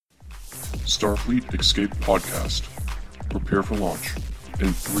Starfleet Escape Podcast. Prepare for launch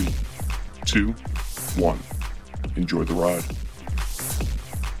in 3, 2, 1. Enjoy the ride.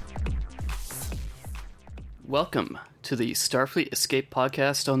 Welcome to the Starfleet Escape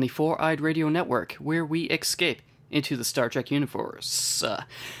Podcast on the Four-Eyed Radio Network, where we escape into the Star Trek universe.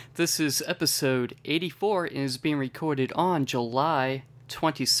 This is episode 84 and is being recorded on July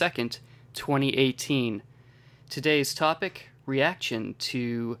 22nd, 2018. Today's topic, reaction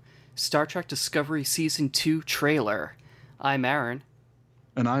to Star Trek Discovery Season 2 trailer. I'm Aaron.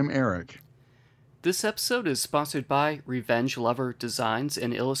 And I'm Eric. This episode is sponsored by Revenge Lover Designs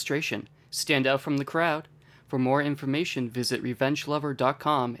and Illustration. Stand out from the crowd. For more information, visit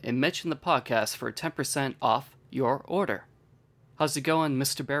revengelover.com and mention the podcast for 10% off your order. How's it going,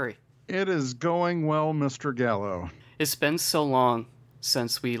 Mr. Berry? It is going well, Mr. Gallo. It's been so long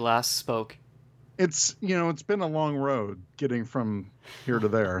since we last spoke. It's been a long road getting from here to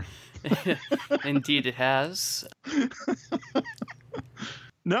there. Indeed it has.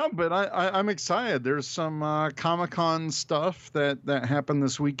 No, but I'm excited. There's some Comic-Con stuff that happened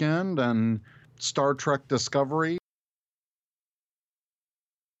this weekend and Star Trek Discovery.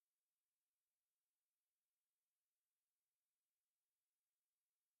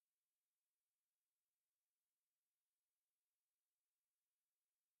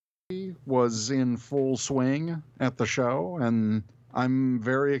 Was in full swing at the show, and I'm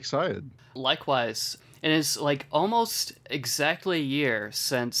very excited. Likewise. And it's like almost exactly a year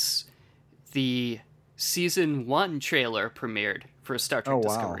since the Season 1 trailer premiered for Star Trek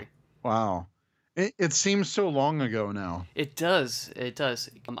Discovery. Wow. It seems so long ago now. It does. It does.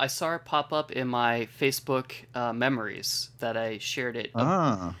 I saw it pop up in my Facebook memories that I shared it.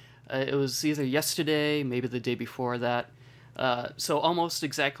 It was either yesterday, maybe the day before that. So almost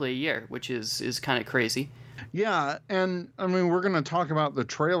exactly a year, which is kind of crazy. Yeah, and I mean, we're going to talk about the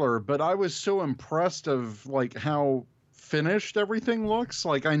trailer, but I was so impressed of like how finished everything looks.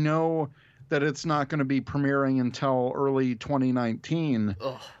 Like, I know that it's not going to be premiering until early 2019.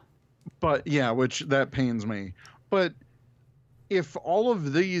 Ugh. But yeah, which that pains me. But if all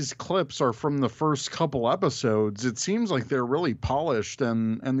of these clips are from the first couple episodes, it seems like they're really polished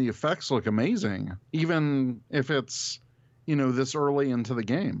and the effects look amazing, even if it's, this early into the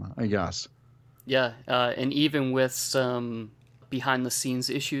game, I guess. Yeah, and even with some behind-the-scenes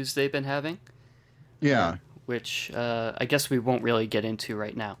issues they've been having. Yeah. Which I guess we won't really get into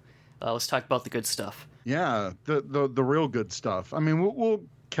right now. Let's talk about the good stuff. Yeah, the real good stuff. I mean, we'll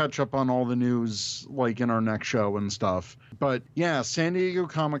catch up on all the news like in our next show and stuff. But yeah, San Diego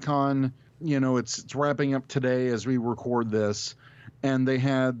Comic-Con, it's wrapping up today as we record this. And they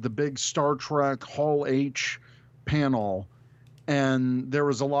had the big Star Trek Hall H panel. And there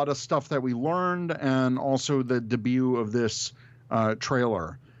was a lot of stuff that we learned and also the debut of this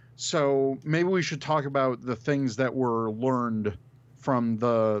trailer. So maybe we should talk about the things that were learned from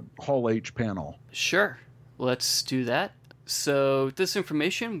the Hall H panel. Sure. Let's do that. So this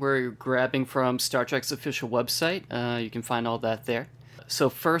information we're grabbing from Star Trek's official website. You can find all that there. So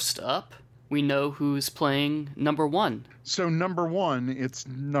first up, we know who's playing number one. So number one, it's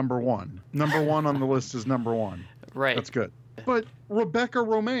number one. Number one on the list is number one. Right. That's good. But Rebecca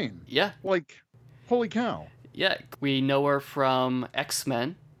Romijn. Yeah. Like, holy cow. Yeah, we know her from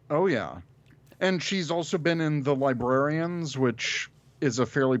X-Men. Oh, yeah. And she's also been in The Librarians, which is a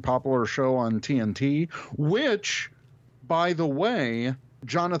fairly popular show on TNT, which, by the way,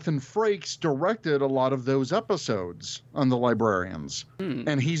 Jonathan Frakes directed a lot of those episodes on The Librarians.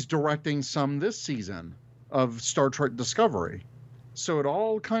 And he's directing some this season of Star Trek Discovery. So it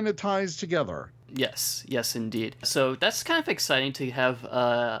all kind of ties together. Yes, indeed. So that's kind of exciting to have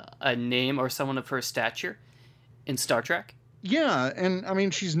a name or someone of her stature in Star Trek. Yeah, and I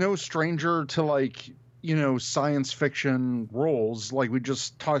mean, she's no stranger to like, science fiction roles. Like we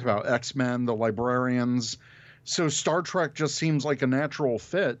just talked about X-Men, The Librarians. So Star Trek just seems like a natural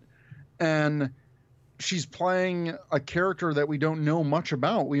fit. And she's playing a character that we don't know much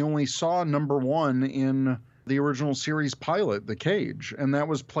about. We only saw number one in the original series pilot, The Cage. And that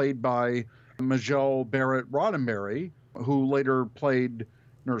was played by Majel Barrett Roddenberry, who later played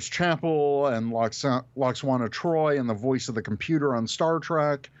Nurse Chapel and Loxana Troi and the voice of the computer on Star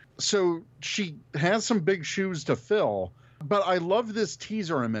Trek. So she has some big shoes to fill. But I love this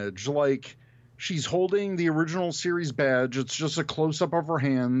teaser image. Like, she's holding the original series badge. It's just a close-up of her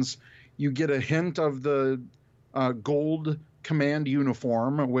hands. You get a hint of the gold command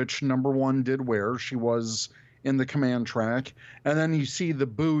uniform, which number one did wear. She was in the command track. And then you see the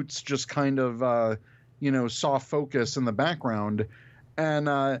boots just kind of, soft focus in the background. And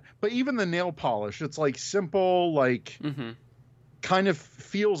but even the nail polish, it's like simple, like kind of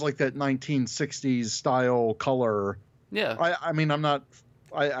feels like that 1960s style color. Yeah. I mean,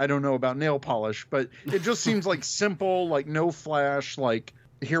 I don't know about nail polish, but it just seems like simple, like no flash, like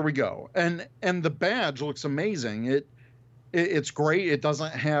here we go. And the badge looks amazing. It's great. It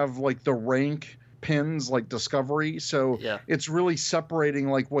doesn't have like the rank pins like Discovery, so it's really separating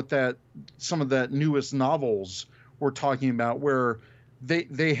like what some of that newest novels we're talking about, where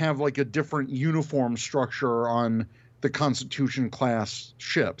they have like a different uniform structure on the Constitution class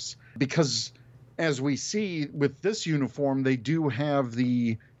ships, because as we see with this uniform, they do have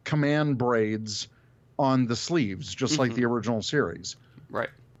the command braids on the sleeves, just like the original series. Right.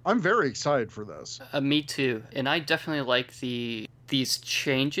 I'm very excited for this. Me too. And I definitely like these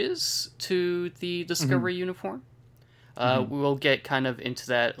changes to the Discovery uniform. We'll get kind of into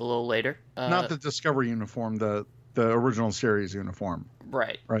that a little later. Not the Discovery uniform, the original series uniform.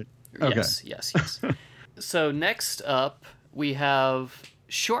 Right. Right. Okay. Yes. So next up, we have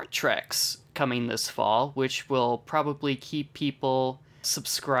short treks coming this fall, which will probably keep people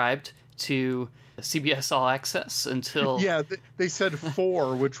subscribed to CBS All Access until... Yeah, they said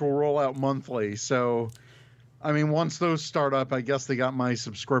 4, which will roll out monthly. So, I mean, once those start up, I guess they got my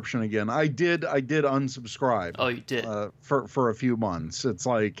subscription again. I did unsubscribe. Oh, you did? For a few months. It's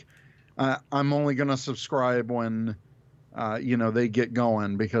like, I'm only going to subscribe when, they get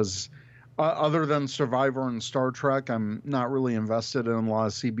going, because other than Survivor and Star Trek, I'm not really invested in a lot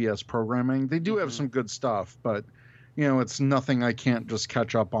of CBS programming. They do have some good stuff, but, it's nothing I can't just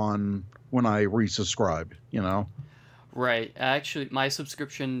catch up on when I resubscribe, Right. Actually, my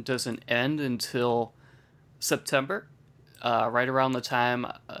subscription doesn't end until September, right around the time...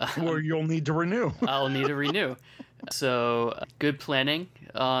 where you'll need to renew. I'll need to renew. So, good planning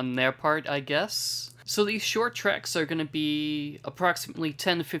on their part, I guess. So these short treks are going to be approximately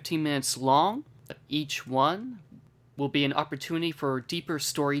 10 to 15 minutes long. Each one will be an opportunity for deeper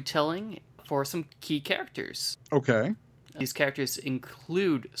storytelling for some key characters. Okay. These characters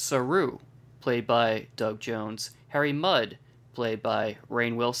include Saru, played by Doug Jones, Harry Mudd, played by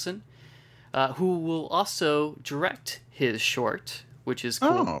Rainn Wilson, who will also direct his short, which is cool.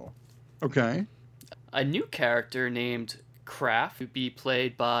 Oh, okay. A new character named Kraft will be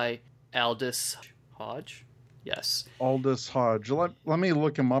played by Aldous Hodge. Yes. Aldous Hodge. Let me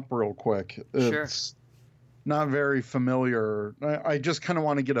look him up real quick. It's not very familiar. I just kind of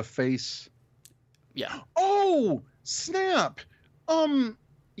want to get a face. Yeah. Oh, snap.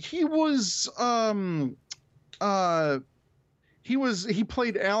 He was he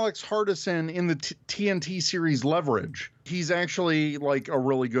played Alex Hardison in the TNT series Leverage. He's actually like a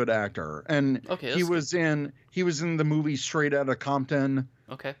really good actor, and he was in the movie Straight Outta Compton.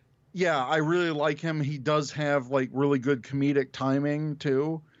 Okay. Yeah, I really like him. He does have like really good comedic timing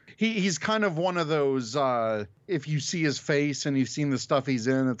too. He's kind of one of those if you see his face and you've seen the stuff he's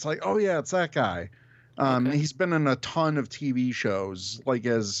in, it's like, oh yeah, it's that guy. He's been in a ton of TV shows, like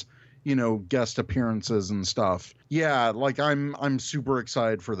as guest appearances and stuff. Yeah, like I'm super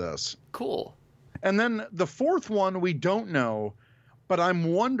excited for this. Cool. And then the fourth one we don't know, but I'm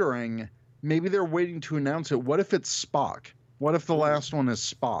wondering, maybe they're waiting to announce it. What if it's Spock? What if the last one is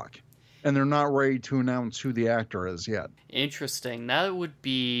Spock and they're not ready to announce who the actor is yet? Interesting. That would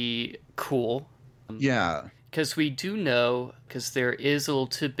be cool. Yeah. Because we do know, because there is a little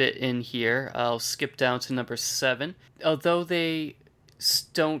tidbit in here. I'll skip down to number 7. Although they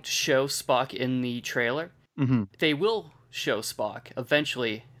don't show Spock in the trailer, they will show Spock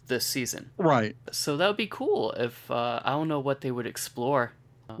eventually this season. Right. So that would be cool if, I don't know what they would explore.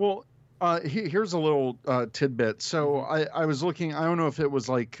 Well, here's a little tidbit. So I was looking, I don't know if it was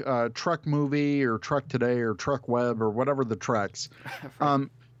like Trek Movie or Trek Today or Trek Web or whatever the Treks. Right.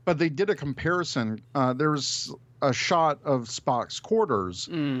 But they did a comparison. There's a shot of Spock's quarters,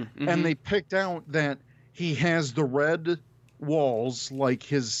 and they picked out that he has the red walls like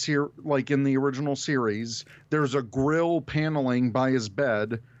like in the original series. There's a grill paneling by his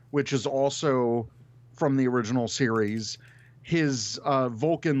bed, which is also from the original series. His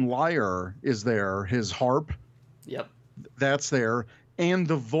Vulcan lyre is there, his harp. Yep. That's there. And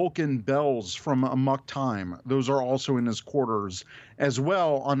the Vulcan bells from Amok Time. Those are also in his quarters. As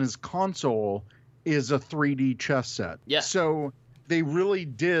well, on his console is a 3D chess set. Yeah. So they really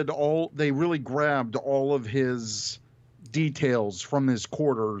grabbed all of his details from his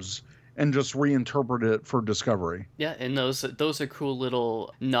quarters and just reinterpreted it for Discovery. Yeah, and those are cool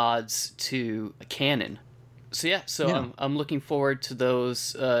little nods to canon. So yeah, I'm looking forward to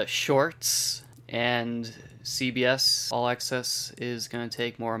those shorts, and CBS All Access is going to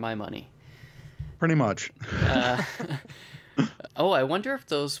take more of my money. Pretty much. I wonder if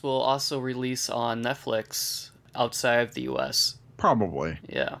those will also release on Netflix outside of the US. Probably.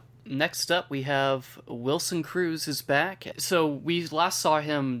 Yeah. Next up, we have Wilson Cruz is back. So we last saw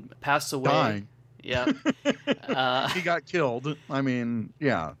him pass away. Dying. Yeah. He got killed. I mean,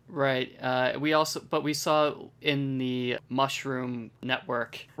 yeah. Right. We saw in the Mushroom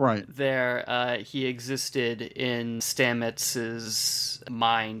Network. Right. There, he existed in Stamets's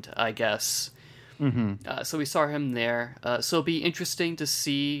mind, I guess. Mm-hmm. So we saw him there. So it'll be interesting to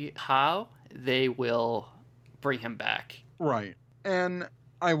see how they will bring him back. Right. And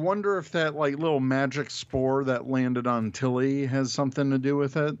I wonder if that like little magic spore that landed on Tilly has something to do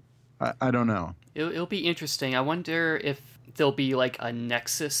with it. I don't know. It'll be interesting. I wonder if there'll be like a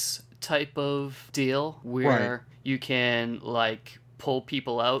Nexus type of deal where you can like pull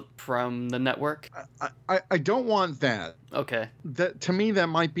people out from the network. I don't want that. Okay. That to me that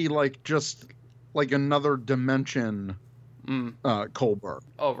might be like just like another dimension Culber.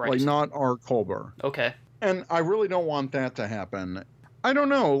 Oh, right. Like not our Culber. Okay. And I really don't want that to happen. I don't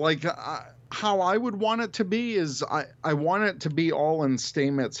know. Like how I would want it to be is I want it to be all in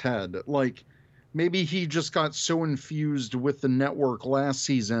Stamets' head. Like maybe he just got so infused with the network last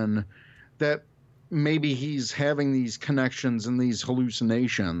season that maybe he's having these connections and these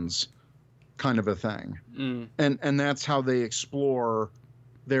hallucinations kind of a thing. And that's how they explore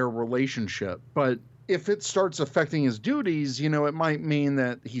their relationship. But if it starts affecting his duties, you know, it might mean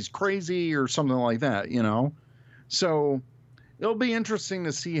that he's crazy or something like that, you know? So it'll be interesting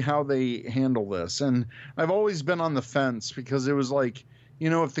to see how they handle this. And I've always been on the fence because it was like, you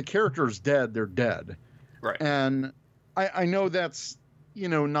know, if the character's dead, they're dead. Right. And I know that's, you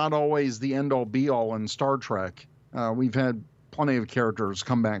know, not always the end all be all in Star Trek. We've had plenty of characters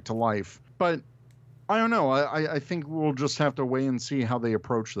come back to life. But I don't know. I think we'll just have to wait and see how they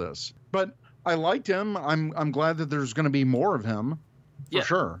approach this. But I liked him. I'm glad that there's going to be more of him. For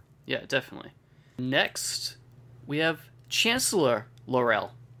sure. Yeah, definitely. Next, we have Chancellor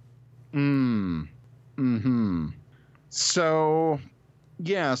Laurel. So,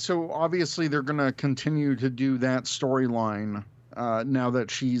 yeah. So obviously they're going to continue to do that storyline now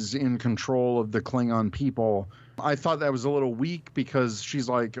that she's in control of the Klingon people. I thought that was a little weak because she's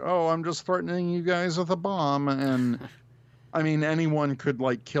like, oh, I'm just threatening you guys with a bomb. And I mean, anyone could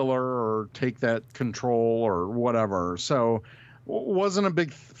like kill her or take that control or whatever. So wasn't a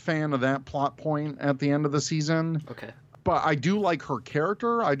big fan of that plot point at the end of the season. Okay. But I do like her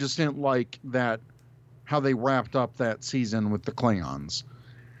character. I just didn't like that how they wrapped up that season with the Klingons.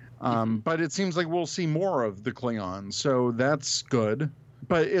 But it seems like we'll see more of the Klingons. So that's good.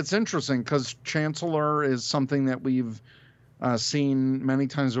 But it's interesting because Chancellor is something that we've seen many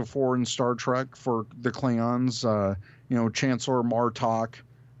times before in Star Trek for the Klingons. You know, Chancellor Martok,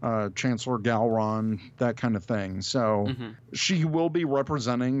 Chancellor Galron, that kind of thing. So she will be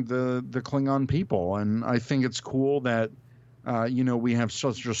representing the Klingon people. And I think it's cool that, you know, we have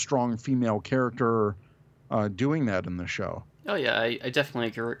such a strong female character doing that in the show. Oh, yeah, I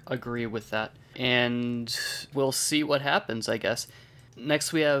definitely agree with that. And we'll see what happens, I guess.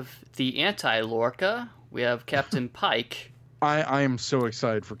 Next, we have the anti-Lorca. We have Captain Pike. I am so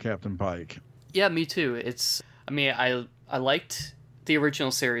excited for Captain Pike. Yeah, me too. I liked the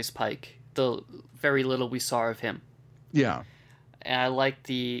original series Pike, the very little we saw of him. Yeah. And I liked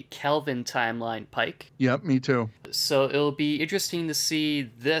the Kelvin timeline Pike. Yep, me too. So it'll be interesting to see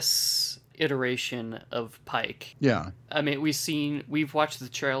this iteration of Pike. Yeah. I mean, we've watched the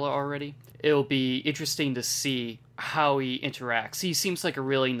trailer already. It'll be interesting to see how he interacts. He seems like a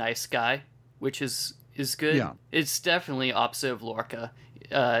really nice guy, which is good. Yeah. It's definitely opposite of Lorca.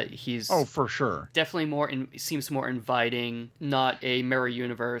 He's for sure. Definitely seems more inviting, not a mirror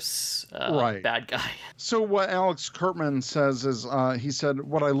universe bad guy. So what Alex Kurtzman says is, he said,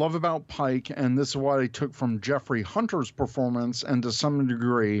 what I love about Pike, and this is what I took from Jeffrey Hunter's performance, and to some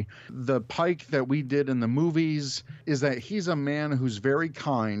degree, the Pike that we did in the movies, is that he's a man who's very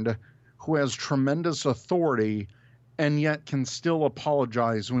kind, who has tremendous authority, and yet can still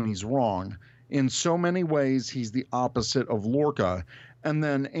apologize when he's wrong. In so many ways, he's the opposite of Lorca. And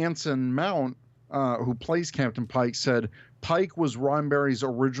then Anson Mount, who plays Captain Pike, said, Pike was Roddenberry's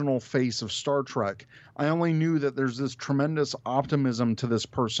original face of Star Trek. I only knew that there's this tremendous optimism to this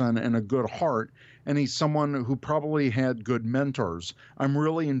person and a good heart, and he's someone who probably had good mentors. I'm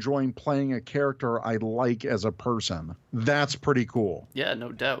really enjoying playing a character I like as a person. That's pretty cool. Yeah,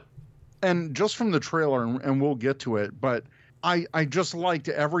 no doubt. And just from the trailer, and we'll get to it, but I just liked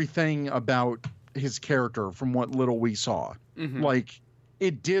everything about his character from what little we saw. Like,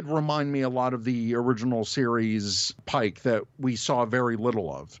 it did remind me a lot of the original series Pike that we saw very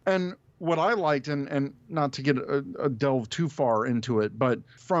little of. And what I liked, and not to get a delve too far into it, but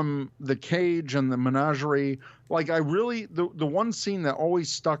from the cage and the menagerie, Like, I really, the one scene that always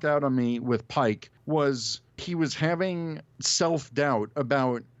stuck out on me with Pike was he was having self-doubt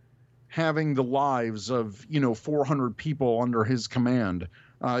about having the lives of, 400 people under his command.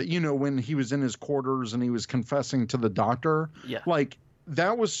 When he was in his quarters and he was confessing to the doctor. Yeah. Like,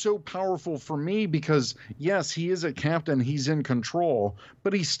 that was so powerful for me because, yes, he is a captain, he's in control,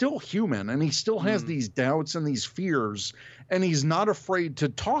 but he's still human and he still has these doubts and these fears, and he's not afraid to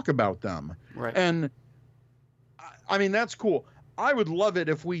talk about them. Right. And I mean, that's cool. I would love it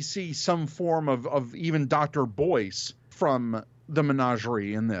if we see some form of even Dr. Boyce from the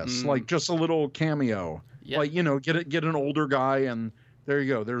Menagerie in this, like just a little cameo. Yeah. Like, get an older guy, and there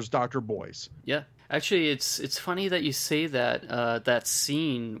you go. There's Dr. Boyce. Yeah. Actually, it's funny that you say that. That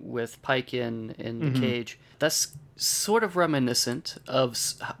scene with Pike in the cage, that's sort of reminiscent of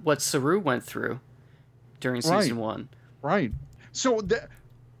what Saru went through during season 1. Right. So,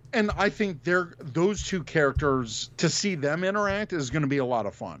 and I think those two characters, to see them interact is going to be a lot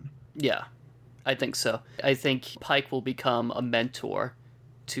of fun. Yeah, I think so. I think Pike will become a mentor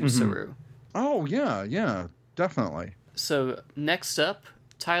to Saru. Oh, yeah, definitely. So next up,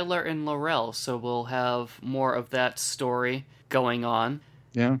 Tyler and Laurel. So we'll have more of that story going on.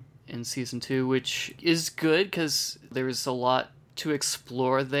 Yeah. In season 2, which is good because there's a lot to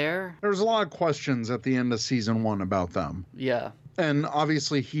explore there. There's a lot of questions at the end of season 1 about them. Yeah. And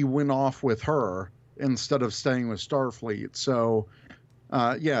obviously he went off with her instead of staying with Starfleet. So,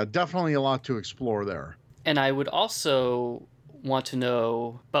 definitely a lot to explore there. And I would also want to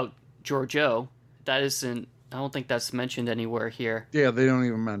know about Georgiou. I don't think that's mentioned anywhere here. Yeah, they don't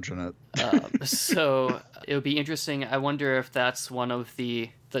even mention it. So it would be interesting. I wonder if that's one of the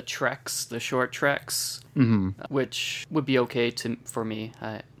treks, the short treks, which would be okay for me.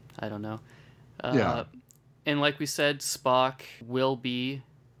 I don't know. Yeah. And like we said, Spock will be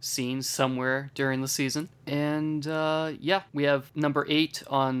seen somewhere during the season. And we have number 8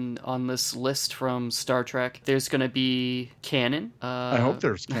 on this list from Star Trek. There's going to be canon. I hope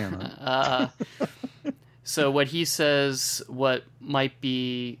there's canon. So what he says, what might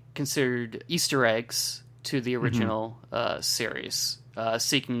be considered Easter eggs to the original series,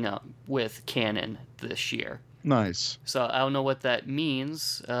 seeking up with canon this year. Nice. So I don't know what that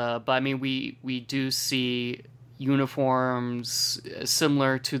means, but I mean, we do see uniforms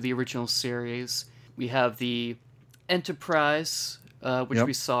similar to the original series. We have the Enterprise, which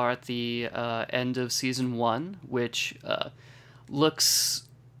we saw at the end of season 1, which looks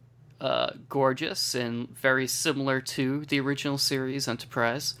gorgeous and very similar to the original series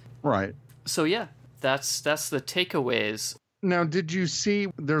Enterprise. Right. So yeah, that's the takeaways. Now, did you see,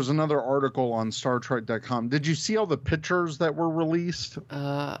 there's another article on StarTrek.com. Did you see all the pictures that were released?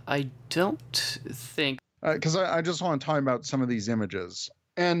 I don't think. Because I just want to talk about some of these images.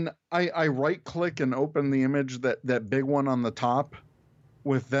 And I right-click and open the image, that big one on the top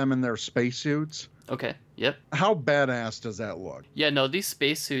with them in their spacesuits. Okay, yep. How badass does that look? Yeah, no, these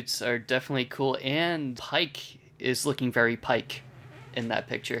spacesuits are definitely cool, and Pike is looking very Pike in that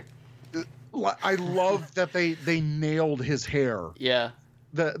picture. I love that they nailed his hair. Yeah.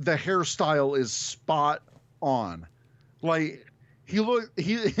 The hairstyle is spot on. Like, he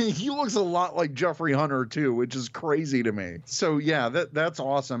looks a lot like Jeffrey Hunter too, which is crazy to me. So yeah, that's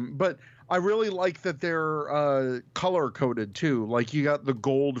awesome. But I really like that they're color coded too. Like, you got the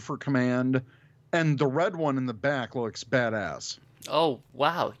gold for command, and the red one in the back looks badass. Oh,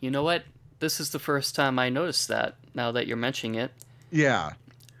 wow. You know what? This is the first time I noticed that, now that you're mentioning it. Yeah.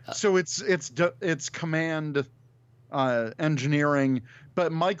 So it's command engineering,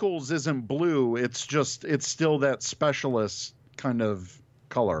 but Michael's isn't blue. It's still that specialist kind of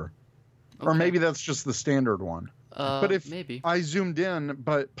color. Okay. Or maybe that's just the standard one. But if maybe I zoomed in,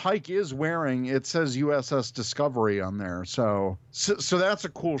 but Pike is wearing, it says USS Discovery on there. So that's a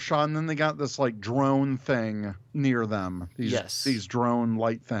cool shot. And then they got this like drone thing near them. These drone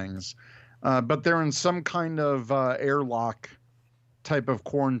light things. But they're in some kind of airlock type of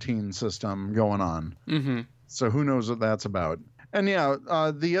quarantine system going on. Mm-hmm. So who knows what that's about. And yeah,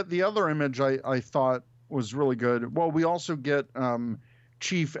 the other image I thought was really good. Well, we also get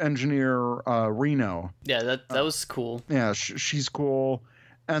Chief Engineer Reno. Yeah, that was cool. Yeah, she's cool.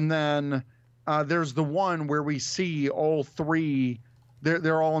 And then there's the one where we see all three.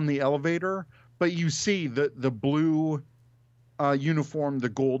 They're all in the elevator, but you see the blue uniform, the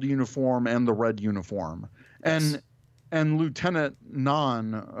gold uniform, and the red uniform. Yes. And Lieutenant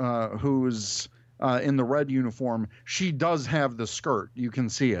Nan, who's in the red uniform, she does have the skirt. You can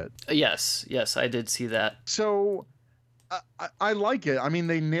see it. Yes, I did see that. So I like it. I mean,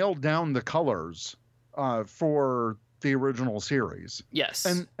 they nailed down the colors for the original series. Yes.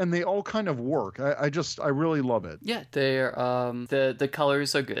 And they all kind of work. I really love it. Yeah, they're the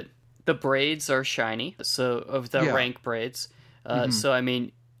colors are good. The braids are shiny, so of the rank braids. So I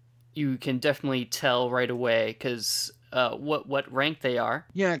mean, you can definitely tell right away because what rank they are.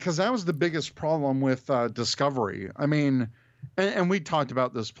 Yeah, because that was the biggest problem with Discovery. I mean, and we talked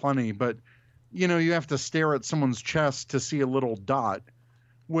about this plenty, but you know, you have to stare at someone's chest to see a little dot.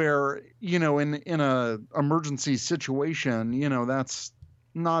 Where, you know, in a emergency situation, you know, that's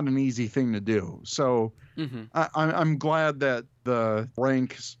not an easy thing to do. So I'm glad that the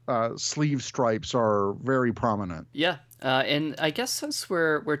rank sleeve stripes are very prominent. Yeah, and I guess since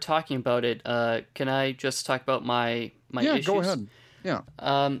we're talking about it, can I just talk about my issues? Go ahead. Yeah.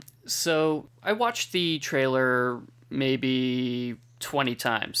 So I watched the trailer maybe 20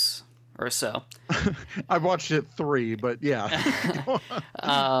 times or so. I watched it 3, but yeah.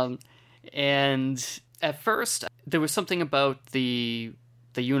 And at first there was something about the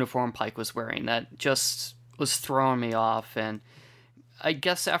uniform Pike was wearing that just was throwing me off, and I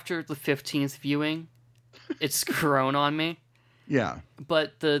guess after the 15th viewing it's grown on me. Yeah.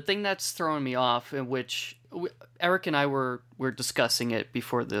 But the thing that's throwing me off, in which Eric and I were discussing it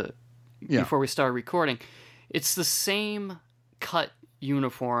before we started recording, it's the same cut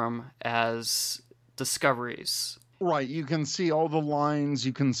uniform as Discovery's. Right, you can see all the lines,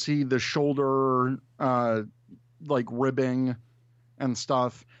 you can see the shoulder like ribbing and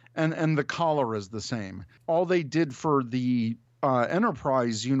stuff, and the collar is the same. All they did for the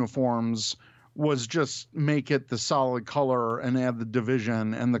Enterprise uniforms was just make it the solid color and add the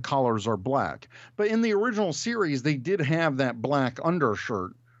division, and the collars are black. But in the original series, they did have that black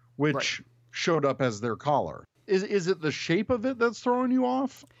undershirt, which showed up as their collar. Is it the shape of it that's throwing you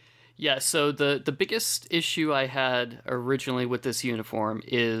off? Yeah, so the biggest issue I had originally with this uniform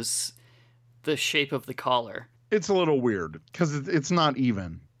is the shape of the collar. It's a little weird because it's not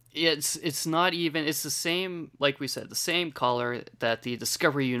even. It's not even. It's the same, like we said, the same collar that the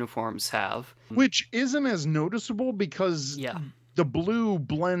Discovery uniforms have. Which isn't as noticeable because the blue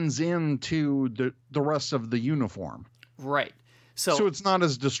blends into the rest of the uniform. Right. So it's not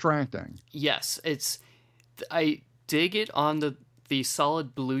as distracting. Yes, I dig it on the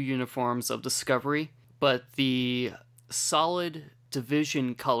solid blue uniforms of Discovery, but the solid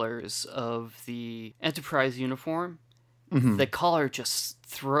division colors of the Enterprise uniform, the color just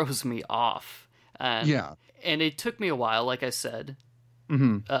throws me off. And it took me a while, like I said,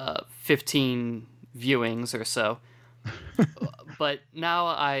 15 viewings or so. But now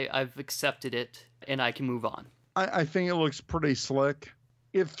I've accepted it and I can move on. I think it looks pretty slick.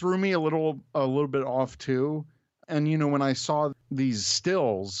 It threw me a little bit off too. And, you know, when I saw these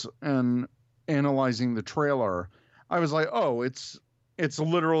stills and analyzing the trailer, I was like, oh, it's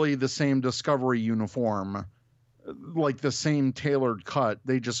literally the same Discovery uniform, like the same tailored cut.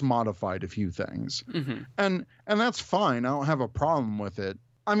 They just modified a few things. And that's fine. I don't have a problem with it.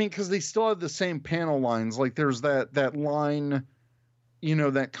 I mean, because they still have the same panel lines. Like there's that line, you know,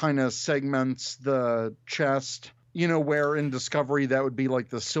 that kind of segments the chest, you know, where in Discovery that would be like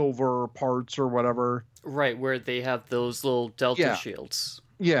the silver parts or whatever. Right, where they have those little Delta shields.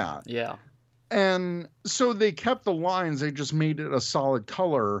 Yeah. Yeah. And so they kept the lines, they just made it a solid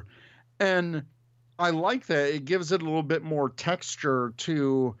color. And I like that. It gives it a little bit more texture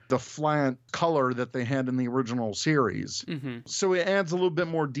to the flat color that they had in the original series. So it adds a little bit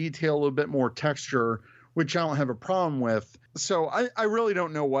more detail, a little bit more texture, which I don't have a problem with. So I really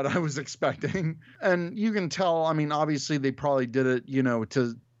don't know what I was expecting. And you can tell, I mean, obviously they probably did it, you know,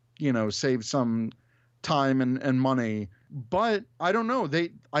 to, you know, save some time and money. But I don't know.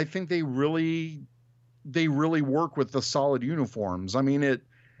 I think they really work with the solid uniforms. I mean, it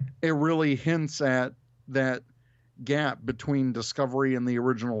really hints at that gap between Discovery and the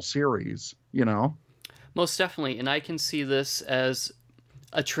original series, you know? Most definitely. And I can see this as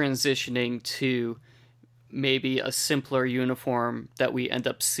a transitioning to maybe a simpler uniform that we end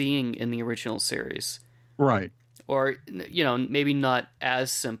up seeing in the original series. Right. Or, you know, maybe not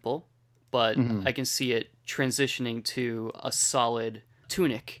as simple, but I can see it transitioning to a solid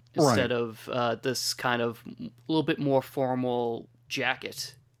tunic instead of this kind of a little bit more formal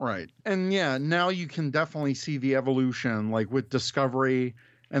jacket. Right. And yeah, now you can definitely see the evolution, like with Discovery,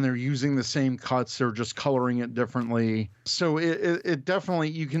 and they're using the same cuts, they're just coloring it differently. So it definitely,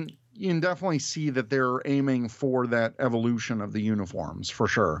 you can definitely see that they're aiming for that evolution of the uniforms, for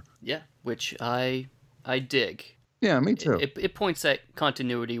sure. Yeah, which I dig. Yeah, me too. It points at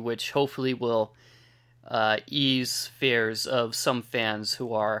continuity, which hopefully will ease fears of some fans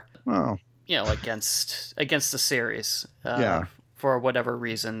who are, you know, against the series. For whatever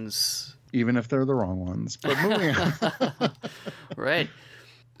reasons. even if they're the wrong ones. But moving on. Right.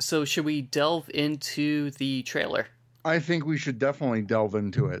 So should we delve into the trailer? I think we should definitely delve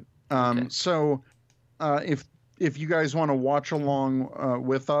into it. Okay. So if you guys want to watch along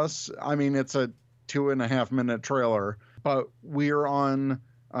with us, I mean, it's a 2.5 minute trailer, but we're on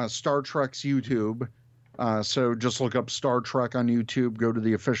Star Trek's YouTube. So just look up Star Trek on YouTube, go to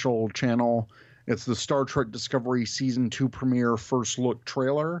the official channel. It's the Star Trek Discovery Season 2 premiere first look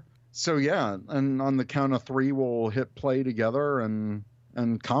trailer. So yeah, and on the count of 3, we'll hit play together and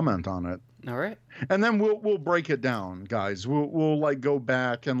comment on it. All right. And then we'll break it down, guys. We'll like go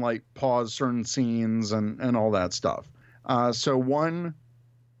back and like pause certain scenes and all that stuff. So 1,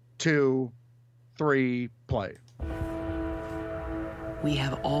 2, 3, play. We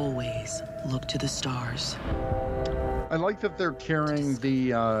have always looked to the stars. I like that they're carrying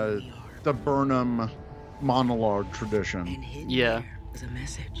the Burnham monologue tradition. And hidden Yeah. there is a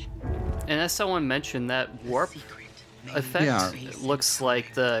message. And as someone mentioned, that warp effect Yeah. looks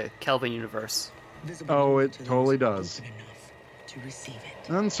like the Kelvin universe. Oh, it totally does. Open enough to receive it.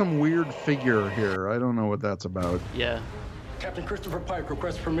 And then some weird figure here. I don't know what that's about. Yeah. Captain Christopher Pike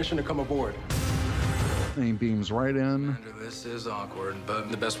requests permission to come aboard. And he beams right in. This is awkward,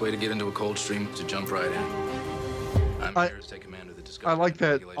 but the best way to get into a cold stream is to jump right in. I'm here to take command of the Discovery. I like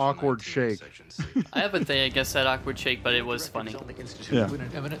that Regulation awkward 19, shake. Section C. I have a thing against that awkward shake, but it was funny. Yeah. When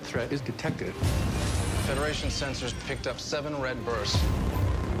an imminent threat is detected. Federation sensors picked up 7 red bursts.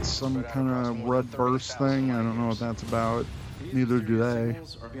 Some kind of red burst thing. I don't know what that's about. Neither do they.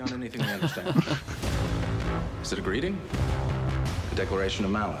 Signals are beyond anything we understand. Is it a greeting? A declaration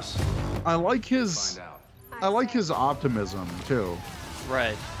of malice? I like his Find out. I like his optimism too.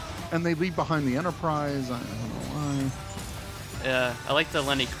 Right. And they leave behind the Enterprise. I don't know why. Yeah. I like the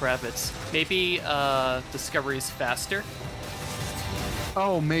Lenny Kravitz. Maybe Discovery's faster.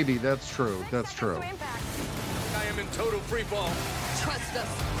 Oh, maybe that's true. That's true. I am in total free fall. Trust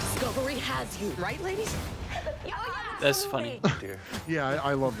us. Discovery has you. Right, ladies? That's funny. Yeah,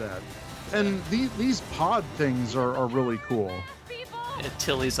 I love that. And these pod things are really cool.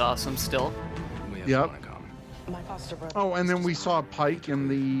 Tilly's awesome still. We have Yep. one in common. My foster brother. Oh, and then we saw Pike in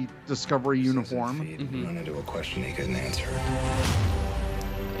the Discovery uniform. Run into a question he couldn't answer.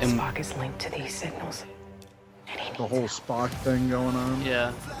 And Spock is linked to these signals. And he The needs whole help. Spock thing going on.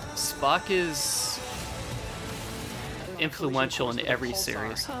 yeah, Spock is influential in every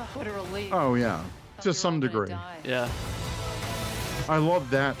series. What a relief. Oh yeah, to You're some all gonna degree. die. Yeah. I love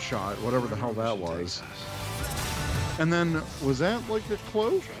that shot, whatever the hell that was. And then was that like a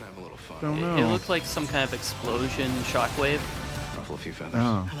cloak? Trying to have a little fun. Don't know. It looked like some kind of explosion, shockwave. Ruffle a few feathers.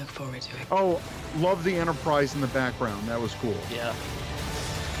 Oh. I look forward to it. Oh, love the Enterprise in the background. That was cool. Yeah.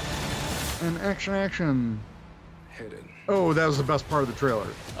 And action. Hit it. Oh, that was the best part of the trailer.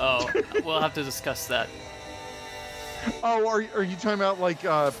 Oh, we'll have to discuss that. Oh, are you talking about like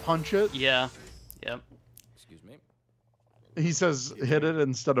punch it? Yeah. Yep. Excuse me. He says hit it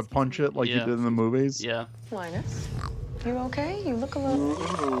instead of punch it like Yeah. he did in the movies. Yeah. Linus, you okay? You look a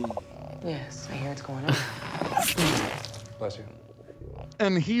little. Yes, I hear it's going on. Bless you.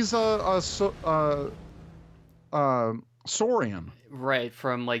 And he's a Saurian. Right,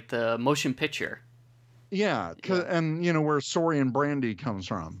 from like the motion picture. Yeah, and you know where Saurian brandy comes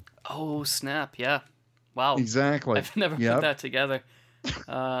from. Oh, snap. Yeah. Wow. Exactly. I've never Yep. put that together.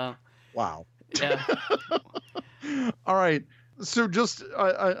 Wow. Yeah. All right. So just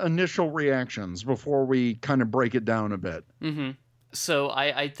initial reactions before we kind of break it down a bit. Mm-hmm. So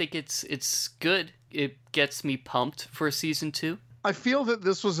I think it's good. It gets me pumped for season 2. I feel that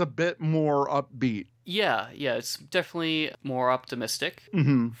this was a bit more upbeat. Yeah, it's definitely more optimistic,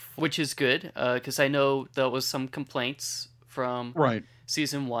 Mm-hmm. which is good because I know there was some complaints from Right.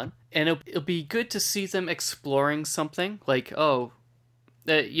 season 1, and it'll be good to see them exploring something like,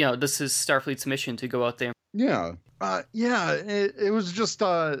 this is Starfleet's mission to go out there. Yeah. It was just,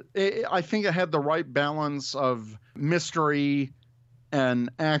 I think it had the right balance of mystery and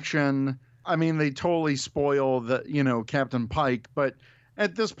action. I mean, they totally spoil Captain Pike, but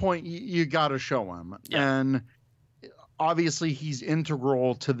at this point, you got to show him. Yeah. And obviously, he's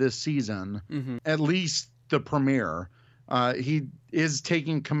integral to this season, Mm-hmm. at least the premiere. He is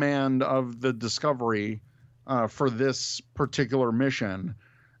taking command of the Discovery for this particular mission.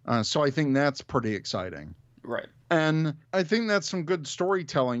 So I think that's pretty exciting. Right. And I think that's some good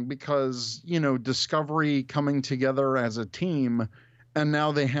storytelling because, Discovery coming together as a team, and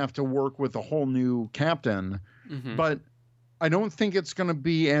now they have to work with a whole new captain. Mm-hmm. But I don't think it's going to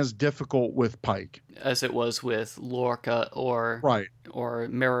be as difficult with Pike. As it was with Lorca or Right.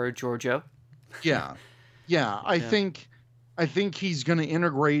 Mirror Giorgio. Yeah. I think I think he's going to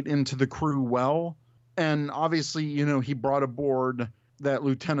integrate into the crew well. And obviously, he brought aboard that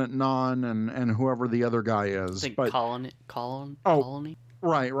Lieutenant Nan and whoever the other guy is. I think but Colony.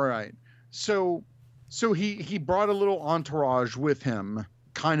 Right. So he brought a little entourage with him,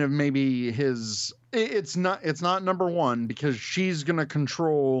 kind of maybe his. It's not number one because she's going to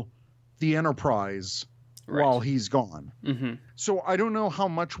control the Enterprise while he's gone. Mm-hmm. So I don't know how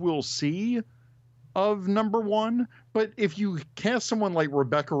much we'll see of number one, but if you cast someone like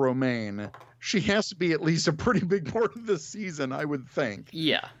Rebecca Romijn, she has to be at least a pretty big part of this season, I would think.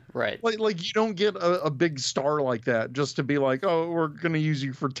 Yeah, right. Like you don't get a big star like that just to be like, oh, we're going to use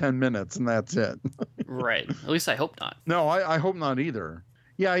you for 10 minutes and that's it. Right. At least I hope not. No, I hope not either.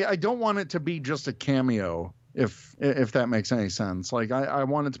 Yeah, I don't want it to be just a cameo, if that makes any sense. Like, I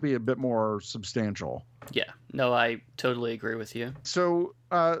want it to be a bit more substantial. Yeah. No, I totally agree with you. So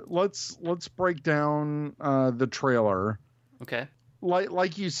let's break down the trailer. Okay.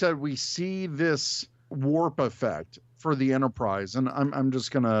 Like you said, we see this warp effect for the Enterprise, and I'm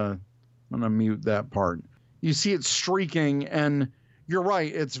just gonna mute that part. You see it streaking, and you're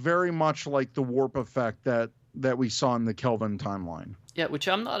right. It's very much like the warp effect that we saw in the Kelvin timeline. Yeah, which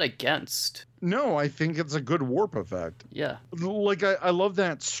I'm not against. No, I think it's a good warp effect. Yeah. Like, I love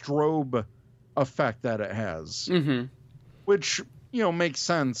that strobe effect that it has. Mm-hmm. Which, makes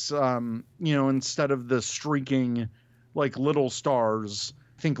sense. Instead of the streaking, like, little stars,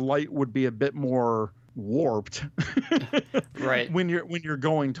 I think light would be a bit more warped. Right. When you're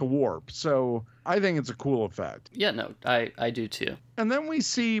going to warp. So I think it's a cool effect. Yeah, no, I do too. And then we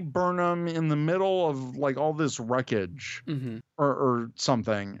see Burnham in the middle of like all this wreckage or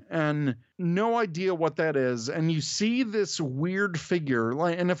something, and no idea what that is. And you see this weird figure,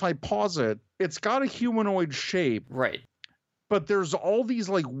 and if I pause it, it's got a humanoid shape. Right. But there's all these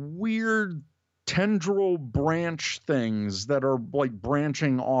like weird tendril branch things that are like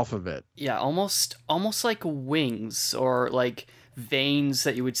branching off of it. Yeah, almost like wings or like veins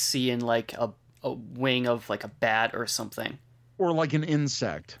that you would see in like a wing of like a bat or something. Or like an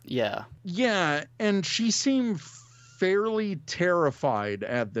insect. Yeah. Yeah, and she seemed fairly terrified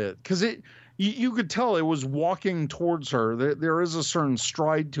at that because you could tell it was walking towards her. There is a certain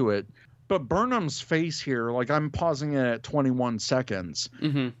stride to it. But Burnham's face here, like I'm pausing it at 21 seconds.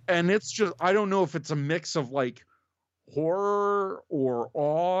 Mm-hmm. And it's just, I don't know if it's a mix of like horror or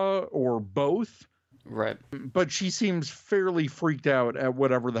awe or both. Right. But she seems fairly freaked out at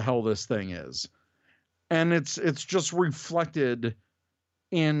whatever the hell this thing is. And it's just reflected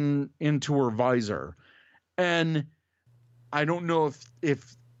into her visor. And I don't know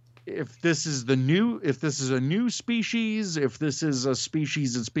if this is a new species, if this is a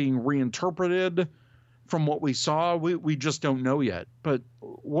species that's being reinterpreted from what we saw, we just don't know yet. But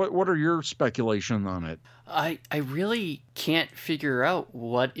what are your speculations on it? I really can't figure out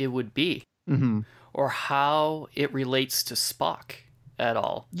what it would be or how it relates to Spock at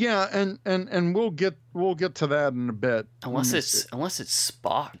all. Yeah, and we'll get to that in a bit. Unless it's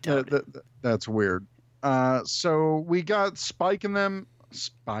Spock. That's weird. So we got Spike and them.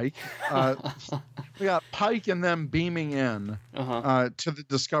 Spike. We got Pike and them beaming in to the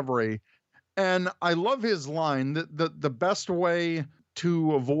Discovery. And I love his line that the best way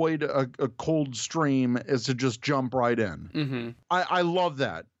to avoid a cold stream is to just jump right in. Mm-hmm. I love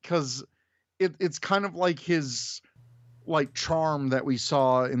that because it's kind of like his like charm that we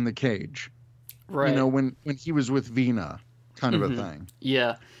saw in the cage. Right. When he was with Vina kind of a thing.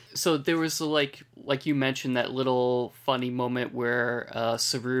 Yeah. So there was like you mentioned that little funny moment where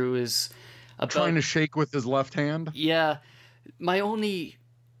Saru is trying to shake with his left hand. Yeah. My only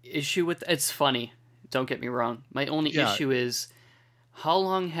issue with it's funny. Don't get me wrong. My only issue is how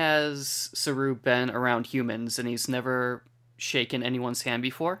long has Saru been around humans and he's never shaken anyone's hand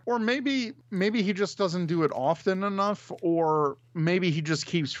before? Or maybe he just doesn't do it often enough, or maybe he just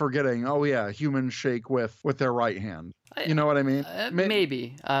keeps forgetting. Oh yeah, humans shake with their right hand. You know what I mean?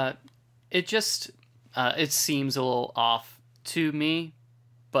 Maybe. It just it seems a little off to me,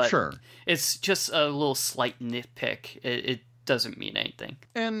 but sure. It's just a little slight nitpick. It doesn't mean anything.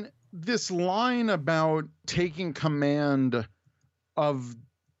 And this line about taking command of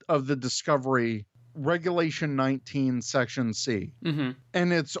the Discovery, Regulation 19, Section C. Mm-hmm.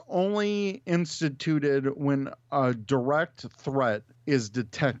 And it's only instituted when a direct threat is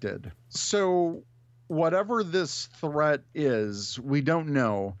detected. So whatever this threat is, we don't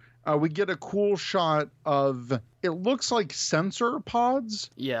know. We get a cool shot of, it looks like sensor pods.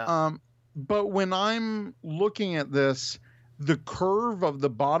 Yeah. But when I'm looking at this, the curve of the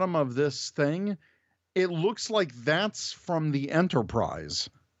bottom of this thing, it looks like that's from the Enterprise.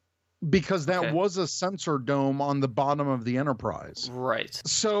 because that was a sensor dome on the bottom of the Enterprise. Right.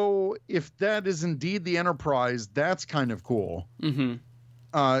 So if that is indeed the Enterprise, that's kind of cool.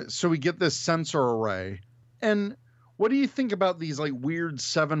 So we get this sensor array. And what do you think about these like weird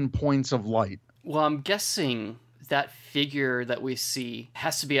 7 points of light? Well, I'm guessing that figure that we see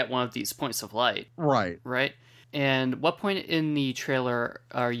has to be at one of these points of light. Right. Right? And what point in the trailer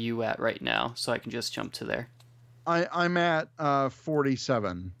are you at right now? So I can just jump to there. I'm at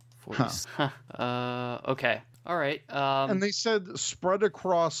 47. Okay. All right. And they said spread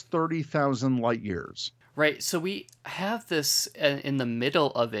across 30,000 light years. Right. So we have this in the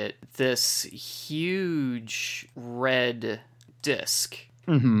middle of it, this huge red disc.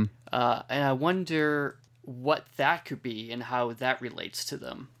 And I wonder what that could be and how that relates to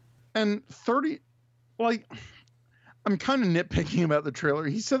them. And I'm kind of nitpicking about the trailer.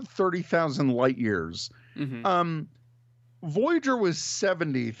 He said 30,000 light years. Voyager was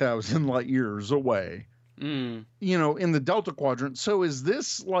 70,000 light years away, in the Delta Quadrant. So is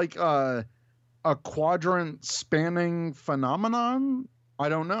this like a quadrant spanning phenomenon? I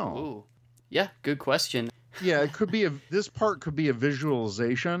don't know. Ooh. Yeah, good question. Yeah, it could be this part could be a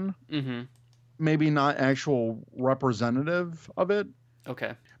visualization. Maybe not actual representative of it.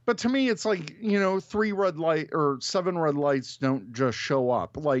 Okay. But to me, it's like, 3 red light or 7 red lights don't just show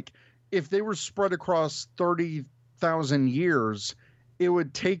up. Like if they were spread across 30,000 years, it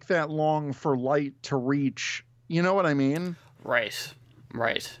would take that long for light to reach. You know what I mean? Right.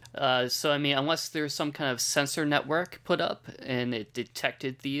 So, I mean, unless there's some kind of sensor network put up and it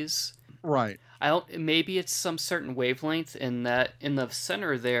detected these. Right. Maybe it's some certain wavelength, and that in the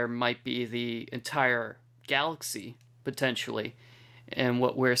center there might be the entire galaxy, potentially. And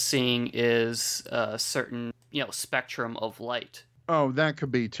what we're seeing is a certain, spectrum of light. Oh, that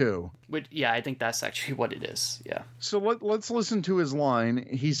could be too. Yeah, I think that's actually what it is. Yeah. So let's listen to his line.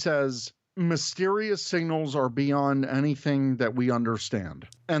 He says, mysterious signals are beyond anything that we understand.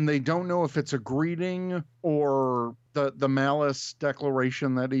 And they don't know if it's a greeting or the malice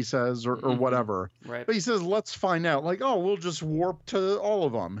declaration that he says or whatever. Right. But he says, let's find out. Like, we'll just warp to all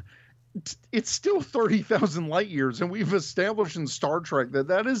of them. It's still 30,000 light years, and we've established in Star Trek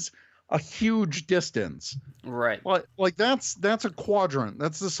that is a huge distance. Right. Like that's a quadrant.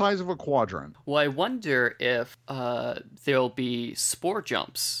 That's the size of a quadrant. Well, I wonder if there'll be spore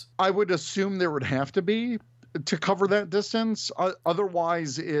jumps. I would assume there would have to be to cover that distance.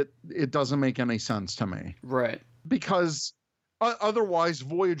 Otherwise, it doesn't make any sense to me. Right. Because otherwise,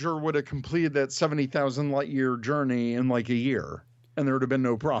 Voyager would have completed that 70,000 light year journey in like a year. And there would have been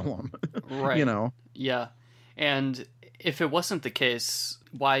no problem. Right. Yeah. And if it wasn't the case,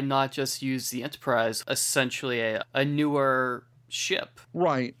 why not just use the Enterprise, essentially a newer ship?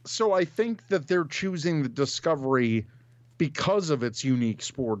 Right. So I think that they're choosing the Discovery because of its unique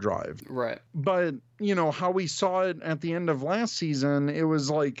spore drive. Right. But, how we saw it at the end of last season, it was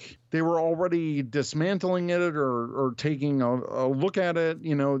like they were already dismantling it or taking a look at it,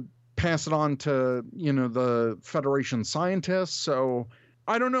 pass it on to, the Federation scientists. So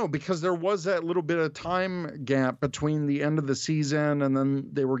I don't know, because there was that little bit of time gap between the end of the season and then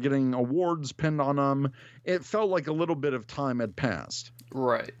they were getting awards pinned on them. It felt like a little bit of time had passed.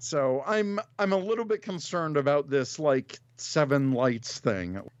 Right. So I'm a little bit concerned about this, like, 7 lights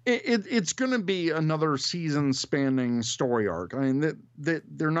thing. It's going to be another season spanning story arc. I mean, that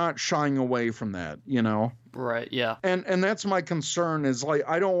they're not shying away from that, Right, yeah. And that's my concern is, like,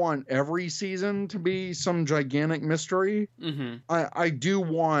 I don't want every season to be some gigantic mystery. I do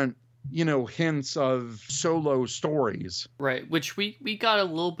want, hints of solo stories. Right, which we got a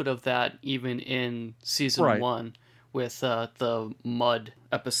little bit of that even in season 1 with the mud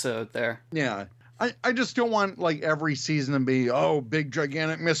episode there. Yeah. I just don't want, like, every season to be, big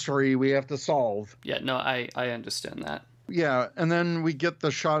gigantic mystery we have to solve. Yeah, no, I understand that. Yeah, and then we get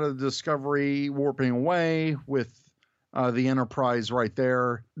the shot of the Discovery warping away with the Enterprise right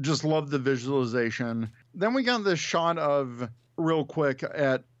there. Just love the visualization. Then we got this shot of, real quick,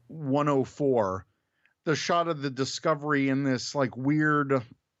 at 104, the shot of the Discovery in this, like, weird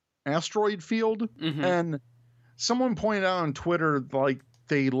asteroid field. And someone pointed out on Twitter, like,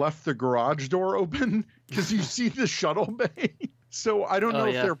 they left the garage door open because you see the shuttle bay. So I don't know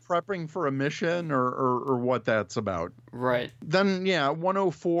if they're prepping for a mission or what that's about. Right. Then,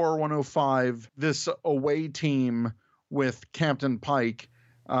 104, 105, this away team with Captain Pike,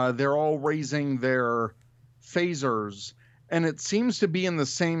 they're all raising their phasers. And it seems to be in the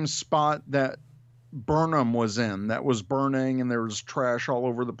same spot that Burnham was in, that was burning and there was trash all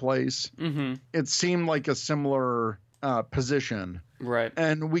over the place. It seemed like a similar position. Right.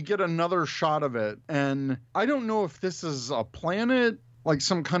 And we get another shot of it. And I don't know if this is a planet like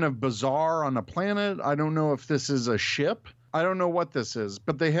some kind of bazaar on a planet. I don't know if this is a ship. I don't know what this is,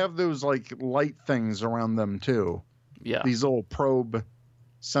 but they have those like light things around them too. Yeah. These little probe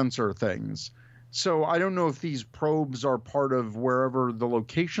sensor things. So I don't know if these probes are part of wherever the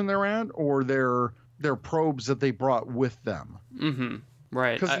location they're at, or they're probes that they brought with them. Mm-hmm.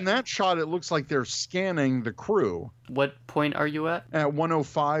 Right. Because in that shot, it looks like they're scanning the crew. What point are you at? At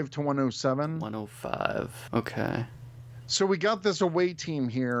 105 to 107. 105. Okay. So we got this away team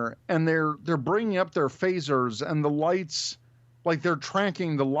here, and they're bringing up their phasers, and the lights, like they're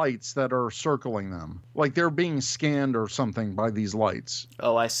tracking the lights that are circling them. Like they're being scanned or something by these lights.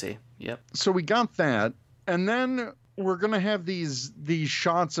 Oh, I see. Yep. So we got that, and then we're gonna have these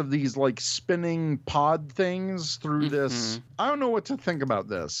shots of these like spinning pod things through this. I don't know what to think about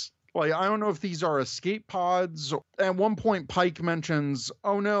this. Like, I don't know if these are escape pods. At one point, Pike mentions,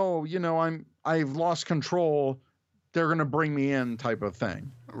 "Oh no, I've lost control. They're gonna bring me in," type of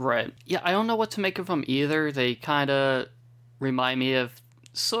thing. Right. Yeah, I don't know what to make of them either. They kind of remind me of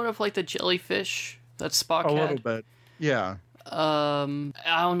sort of like the jellyfish that Spock had. A little bit. Yeah. I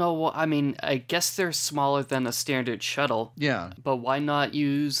don't know. I mean, I guess they're smaller than a standard shuttle. Yeah. But why not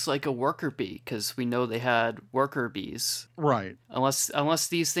use like a worker bee? Because we know they had worker bees. Right. Unless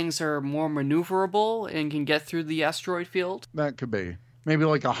these things are more maneuverable and can get through the asteroid field. That could be. Maybe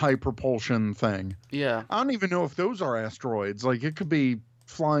like a high propulsion thing. Yeah. I don't even know if those are asteroids. Like it could be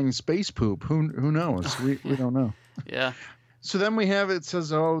flying space poop. Who knows? We don't know. Yeah. So then we have, it says,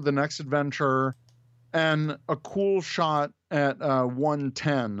 the next adventure, and a cool shot at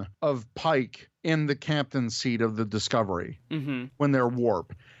 110 of Pike in the captain's seat of the Discovery when they're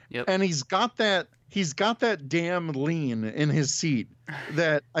warp. Yep. And he's got that damn lean in his seat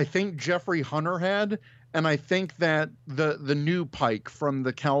that I think Jeffrey Hunter had, and I think that the new Pike from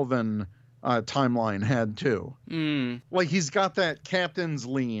the Kelvin timeline had too. Like he's got that captain's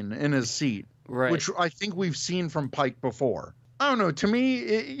lean in his seat, right? Which I think we've seen from Pike before. I don't know. To me,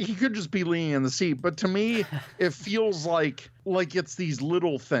 he could just be leaning in the seat, but to me, it feels like it's these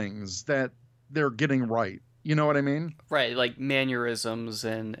little things that they're getting right. You know what I mean? Right, like mannerisms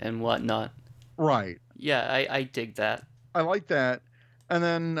and whatnot. Right. Yeah, I dig that. I like that. And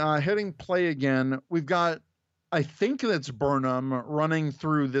then hitting play again, we've got, I think it's Burnham running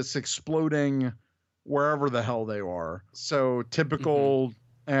through this exploding wherever the hell they are. So typical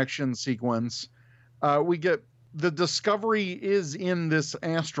action sequence. We get the Discovery is in this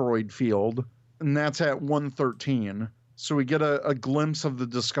asteroid field, and that's at 113. So we get a glimpse of the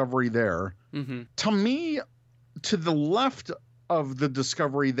Discovery there. To me, to the left of the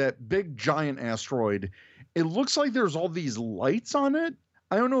Discovery, that big giant asteroid, it looks like there's all these lights on it.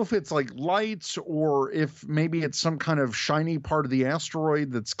 I don't know if it's like lights or if maybe it's some kind of shiny part of the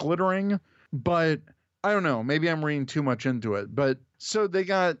asteroid that's glittering, but I don't know. Maybe I'm reading too much into it. But so they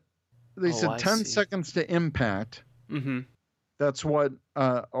said 10 seconds to impact. That's what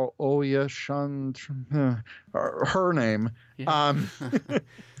Oya Shan, her name,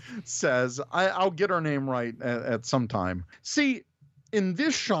 says. I'll get her name right at some time. See, in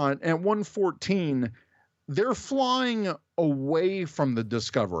this shot at 114, they're flying away from the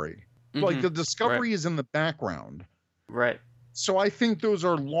Discovery. Like the Discovery is in the background. Right. So I think those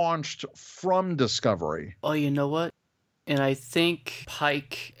are launched from Discovery. Oh, you know what? And I think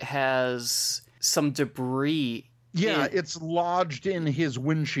Pike has some debris. Yeah, it's lodged in his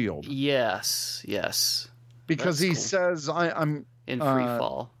windshield. Yes. Because he says, I'm in free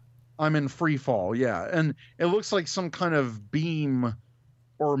fall. I'm in free fall, yeah. And it looks like some kind of beam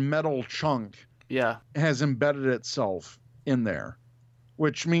or metal chunk has embedded itself in there,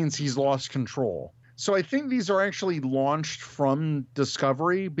 which means he's lost control. So I think these are actually launched from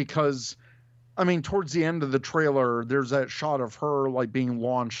Discovery because, I mean, towards the end of the trailer, there's that shot of her like being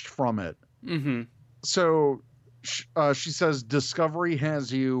launched from it. So she says, Discovery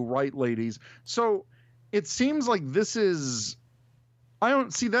has you, right, ladies? So it seems like this is,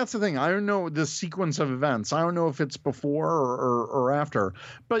 that's the thing. I don't know the sequence of events. I don't know if it's before or after,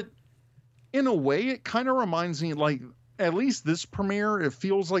 but in a way, it kind of reminds me, like, at least this premiere, it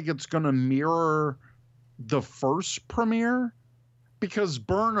feels like it's going to mirror the first premiere because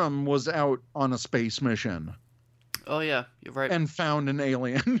Burnham was out on a space mission. Oh, yeah, you're right. And found an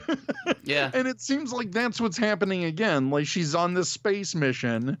alien. Yeah. And it seems like that's what's happening again. Like she's on this space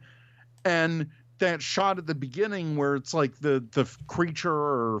mission, and that shot at the beginning where it's like the creature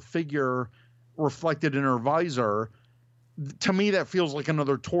or figure reflected in her visor, to me that feels like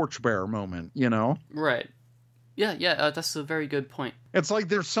another Torchbearer moment, you know? Right. Yeah, that's a very good point. It's like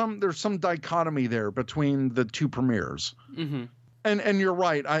there's some dichotomy there between the two premieres. And you're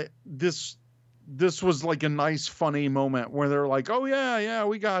right. this was like a nice, funny moment where they're like, oh, yeah,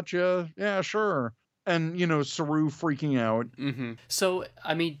 we got you. Yeah, sure. And, Saru freaking out. Mm-hmm. So,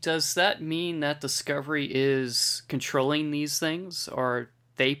 I mean, does that mean that Discovery is controlling these things, or are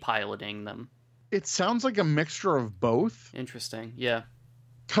they piloting them? It sounds like a mixture of both. Interesting, yeah.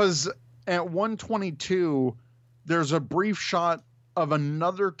 Because at 122, there's a brief shot of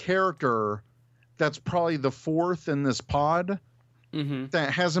another character that's probably the fourth in this pod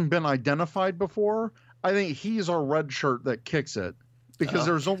that hasn't been identified before. I think he's our red shirt that kicks it. Because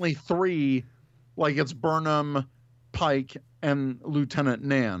there's only 3... Like it's Burnham, Pike, and Lieutenant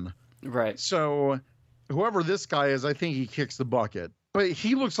Nan. Right. So whoever this guy is, I think he kicks the bucket. But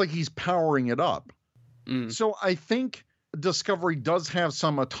he looks like he's powering it up. So I think Discovery does have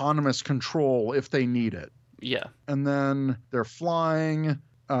some autonomous control if they need it. Yeah. And then they're flying.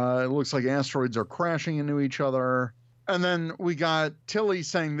 It looks like asteroids are crashing into each other. And then we got Tilly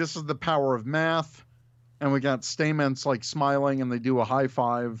saying this is the power of math. And we got Stamets like smiling and they do a high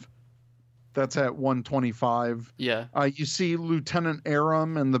five. That's at 125. Yeah. You see Lieutenant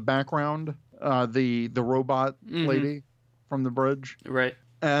Aram in the background, the robot lady from the bridge. Right.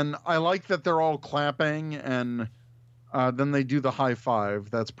 And I like that they're all clapping and then they do the high five.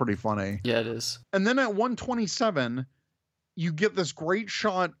 That's pretty funny. Yeah, it is. And then at 127, you get this great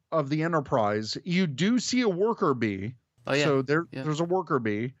shot of the Enterprise. You do see a worker bee. Oh, yeah. So there's a worker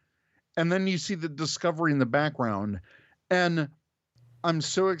bee. And then you see the Discovery in the background. And I'm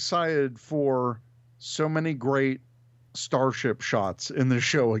so excited for so many great starship shots in the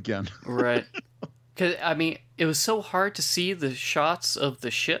show again. Right. Because, I mean, it was so hard to see the shots of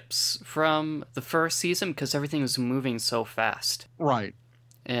the ships from the first season because everything was moving so fast. Right.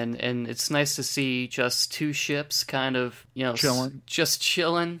 And it's nice to see just 2 ships kind of, chilling. Just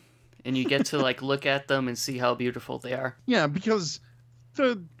chilling. And you get to, like, look at them and see how beautiful they are. Yeah, because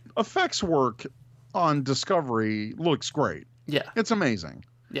the effects work on Discovery looks great. Yeah. It's amazing.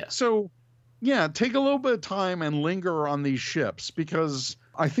 Yeah. So, yeah, take a little bit of time and linger on these ships because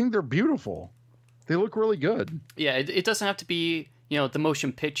I think they're beautiful. They look really good. Yeah, it doesn't have to be, the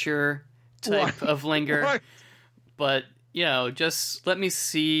motion picture type of linger. Right. But, just let me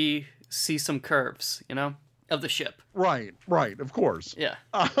see some curves, of the ship. Right, of course. Yeah.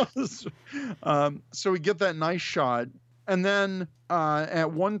 So we get that nice shot. And then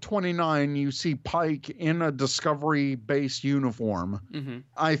at 129, you see Pike in a Discovery-based uniform. Mm-hmm.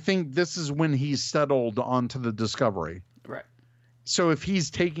 I think this is when he's settled onto the Discovery. Right. So if he's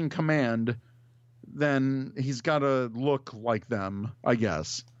taking command, then he's got to look like them, I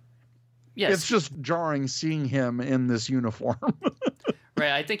guess. Yes. It's just jarring seeing him in this uniform.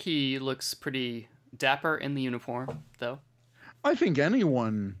 Right. I think he looks pretty dapper in the uniform, though. I think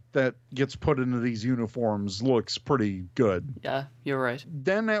anyone that gets put into these uniforms looks pretty good. Yeah, you're right.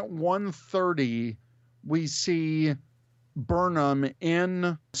 Then at 1:30, we see Burnham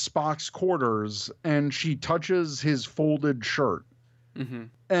in Spock's quarters, and she touches his folded shirt. Mm-hmm.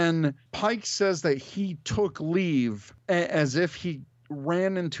 And Pike says that he took leave as if he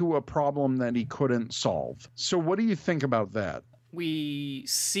ran into a problem that he couldn't solve. So what do you think about that? We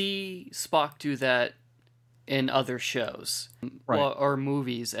see Spock do that in other shows, right. or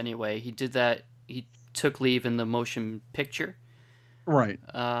movies anyway. He did that. He took leave in the motion picture. Right.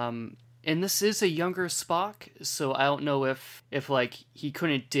 And this is a younger Spock, so I don't know if like he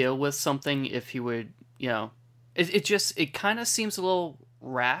couldn't deal with something, if he would, it kind of seems a little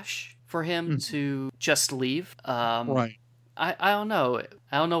rash for him to just leave. Right. I don't know.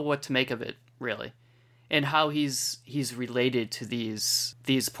 I don't know what to make of it, really. And how he's related to these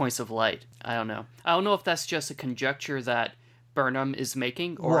points of light. I don't know. I don't know if that's just a conjecture that Burnham is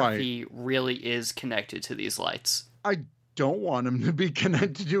making, or right. if he really is connected to these lights. I don't want him to be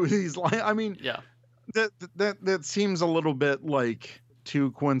connected to these lights. I mean, yeah, that seems a little bit like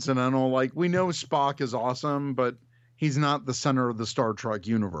too coincidental. Like, we know Spock is awesome, but he's not the center of the Star Trek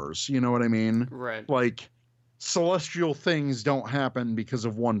universe. You know what I mean? Right. Like, celestial things don't happen because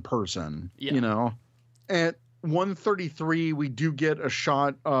of one person. Yeah. At 1:33, we do get a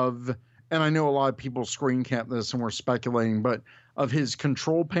shot of, and I know a lot of people screen cap this and we're speculating, but of his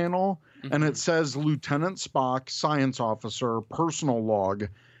control panel. Mm-hmm. And it says Lieutenant Spock, Science Officer, personal log.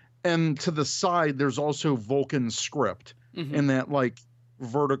 And to the side, there's also Vulcan script in that like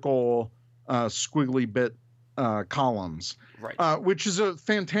vertical squiggly bit columns, right? Which is a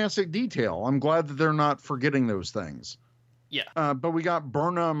fantastic detail. I'm glad that they're not forgetting those things. Yeah. But we got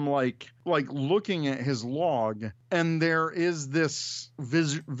Burnham like looking at his log, and there is this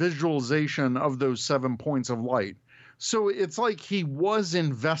visualization of those 7 points of light. So it's like he was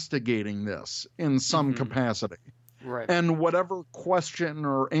investigating this in some capacity. Right. And whatever question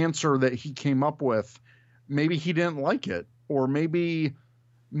or answer that he came up with, maybe he didn't like it, or maybe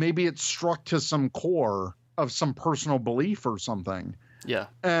it struck to some core of some personal belief or something. Yeah.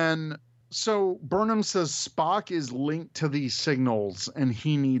 And so Burnham says Spock is linked to these signals and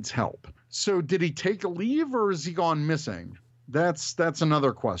he needs help. So did he take a leave or is he gone missing? That's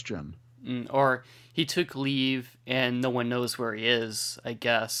another question. Or he took leave and no one knows where he is, I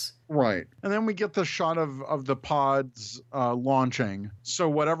guess. Right. And then we get the shot of the pods launching. So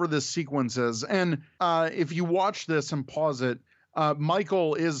whatever this sequence is. And if you watch this and pause it,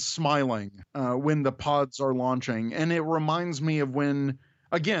 Michael is smiling when the pods are launching. And it reminds me of when,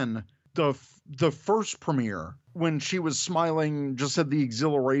 again, the first premiere, when she was smiling just at the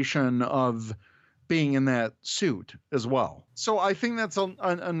exhilaration of being in that suit as well. So I think that's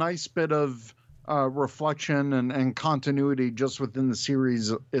a nice bit of reflection and continuity just within the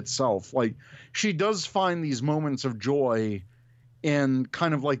series itself. Like, she does find these moments of joy in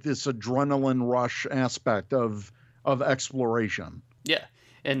kind of like this adrenaline rush aspect of exploration. Yeah,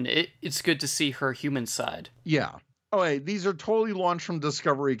 and it's good to see her human side. Yeah. Oh, hey, these are totally launched from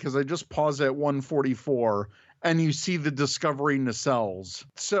Discovery because I just paused at 144 and you see the Discovery nacelles.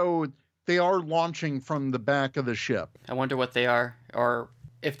 So they are launching from the back of the ship. I wonder what they are, or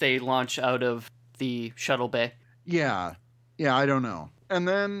if they launch out of the shuttle bay. Yeah, I don't know. And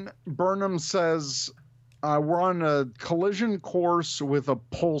then Burnham says, we're on a collision course with a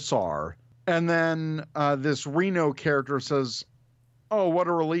pulsar. And then this Reno character says, oh, what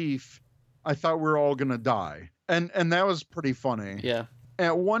a relief. I thought we were all going to die. And that was pretty funny. Yeah.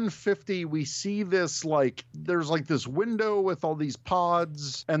 At 150, we see this, like, there's like this window with all these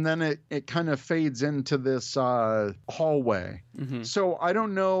pods, and then it kind of fades into this hallway. Mm-hmm. So I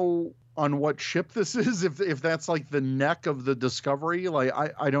don't know on what ship this is, if that's like the neck of the Discovery. Like,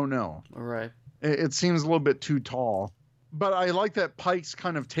 I don't know. All right. It seems a little bit too tall. But I like that Pike's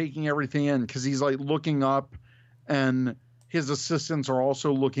kind of taking everything in because he's like looking up and his assistants are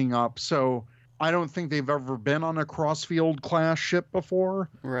also looking up. So I don't think they've ever been on a Crossfield class ship before.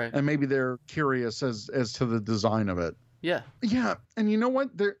 Right. And maybe they're curious as to the design of it. Yeah. Yeah. And you know what?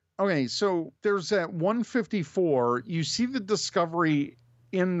 Okay, so there's at 154, you see the Discovery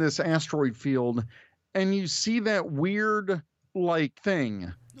in this asteroid field, and you see that weird, like,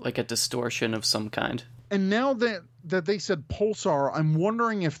 thing. Like a distortion of some kind. And now that they said pulsar, I'm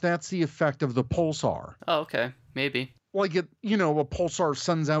wondering if that's the effect of the pulsar. Oh, okay. Maybe. Like, a pulsar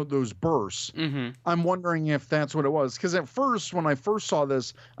sends out those bursts. Mm-hmm. I'm wondering if that's what it was. Because at first, when I first saw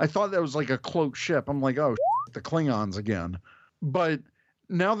this, I thought that was like a cloaked ship. I'm like, oh, the Klingons again. But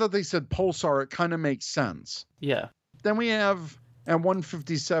now that they said pulsar, it kind of makes sense. Yeah. Then we have at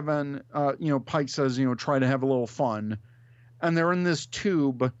 157, Pike says, try to have a little fun. And they're in this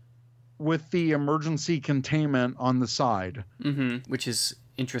tube with the emergency containment on the side. Mm-hmm. Which is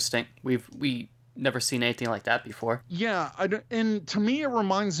interesting. We never seen anything like that before. Yeah, and to me it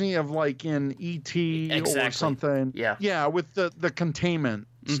reminds me of like in E.T. Exactly. or something. Yeah, with the containment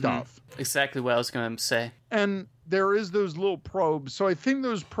stuff. Exactly what I was going to say. And there is those little probes, so I think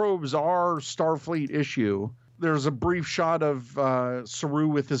those probes are Starfleet issue. There's a brief shot of Saru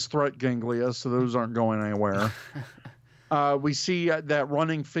with his threat ganglia, so those aren't going anywhere. We see that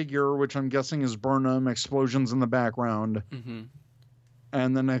running figure, which I'm guessing is Burnham, explosions in the background. Mm-hmm.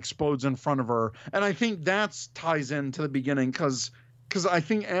 And then explodes in front of her. And I think that ties into the beginning because I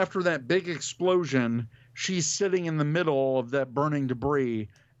think after that big explosion, she's sitting in the middle of that burning debris,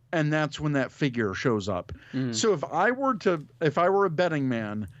 and that's when that figure shows up. Mm. So if I were a betting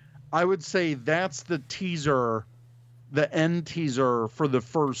man, I would say that's the teaser, the end teaser for the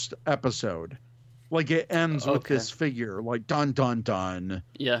first episode. Like, it ends with this figure, like, dun, dun, dun.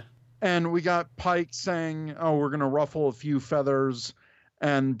 Yeah. And we got Pike saying, oh, we're going to ruffle a few feathers.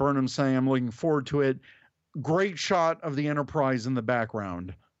 And Burnham saying, I'm looking forward to it. Great shot of the Enterprise in the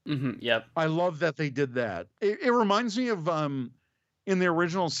background. Mm-hmm, yep. I love that they did that. It reminds me of in the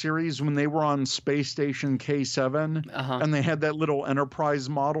original series when they were on Space Station K7 and they had that little Enterprise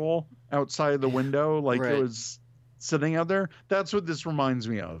model outside of the window, like it was sitting out there. That's what this reminds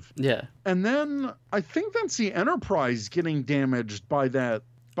me of. Yeah. And then I think that's the Enterprise getting damaged by that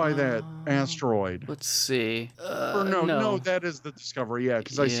asteroid. Let's see. Or no, that is the Discovery. Yeah,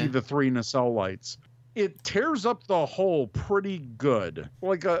 because I see the 3 nacelle lights. It tears up the hull pretty good.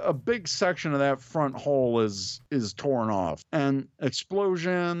 Like a big section of that front hull is torn off. And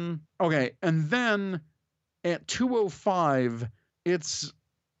explosion. Okay, and then at 2:05, it's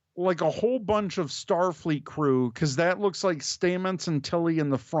like a whole bunch of Starfleet crew, because that looks like Stamets and Tilly in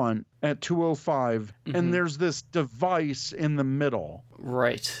the front at 205, and there's this device in the middle.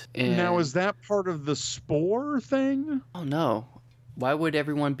 Right. And now, is that part of the spore thing? Oh, no. Why would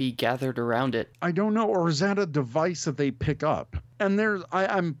everyone be gathered around it? I don't know. Or is that a device that they pick up? And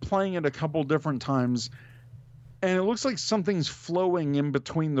I'm playing it a couple different times, and it looks like something's flowing in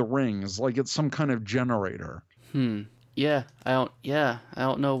between the rings, like it's some kind of generator. Yeah, I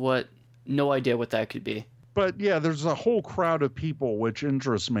don't know no idea what that could be. But yeah, there's a whole crowd of people which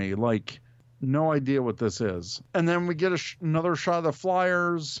interests me. Like, no idea what this is. And then we get another shot of the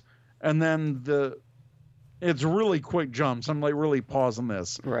flyers, and then it's really quick jumps. I'm like really pausing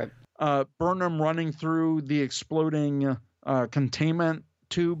this. Right. Burnham running through the exploding containment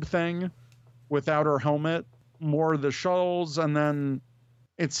tube thing without her helmet. More of the shuttles, and then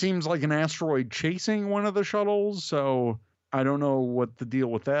it seems like an asteroid chasing one of the shuttles, so I don't know what the deal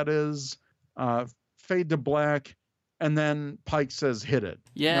with that is. Fade to black, and then Pike says, hit it.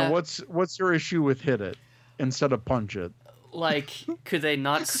 Yeah. Now, what's your issue with hit it instead of punch it? Like, could they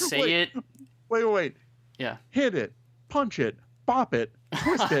not say it? Wait. Yeah. Hit it, punch it, bop it,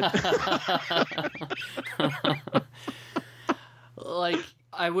 twist it. Like,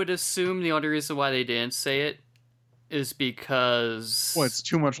 I would assume the only reason why they didn't say it is because... Well, it's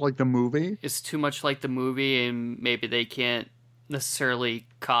too much like the movie? It's too much like the movie, and maybe they can't necessarily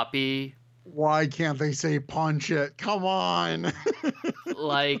copy... Why can't they say punch it? Come on!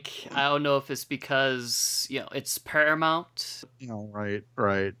 Like, I don't know if it's because, it's Paramount. Right.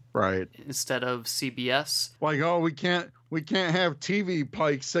 Instead of CBS. Like, oh, we can't have TV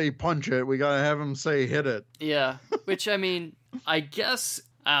Pike say punch it. We gotta have him say hit it. Yeah, which, I mean, I guess,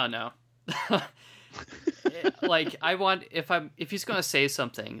 I don't know. Like, if he's gonna say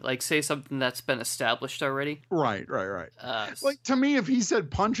something, like say something that's been established already. Right. Like, to me, if he said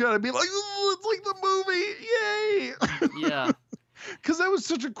punch it, I'd be like, oh, it's like the movie, yay! Yeah, because that was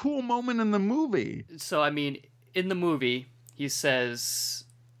such a cool moment in the movie. So I mean, in the movie, he says,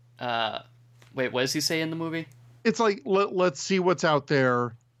 wait, what does he say in the movie? It's like, let's see what's out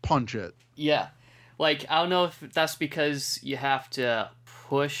there, punch it. Yeah, like, I don't know if that's because you have to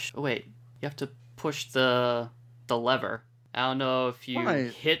push. Oh, wait, you have to push the lever. I don't know if you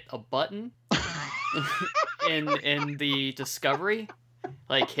hit a button in the Discovery,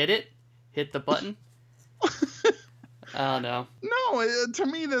 like hit the button. I don't know. No, to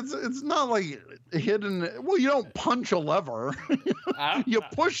me it's not like hidden. Well, you don't punch a lever. You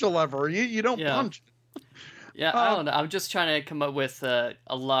push a lever. You don't punch. Yeah, I don't know. I'm just trying to come up with a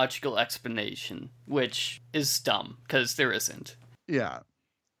logical explanation, which is dumb because there isn't. Yeah.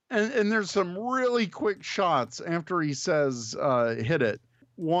 And there's some really quick shots after he says, hit it.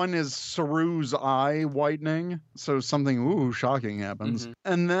 One is Saru's eye whitening, so something, shocking happens.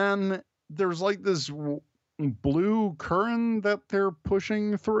 And then there's like this blue current that they're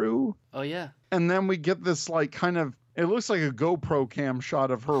pushing through. Oh, yeah. And then we get this like kind of, it looks like a GoPro cam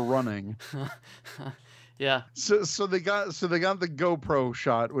shot of her running. Yeah. So they got the GoPro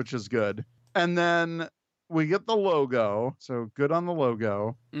shot, which is good. And then we get the logo, so good on the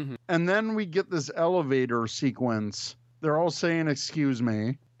logo. And then we get this elevator sequence. They're all saying, excuse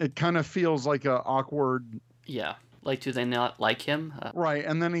me. It kind of feels like a awkward... Yeah. Like, do they not like him? Right,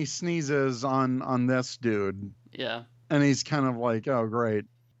 and then he sneezes on this dude. Yeah. And he's kind of like, oh, great.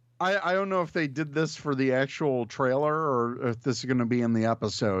 I don't know if they did this for the actual trailer or if this is going to be in the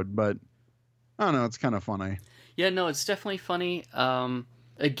episode, but I don't know, it's kind of funny. Yeah, no, it's definitely funny.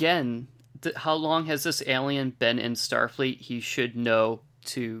 Again... how long has this alien been in Starfleet? He should know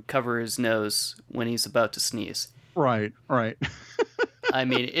to cover his nose when he's about to sneeze. Right. I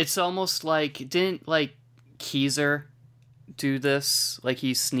mean, it's almost like, didn't, like, Keezer do this? Like,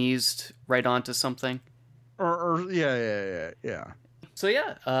 he sneezed right onto something? Yeah. So,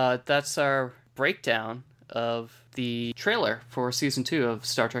 yeah, that's our breakdown of the trailer for Season 2 of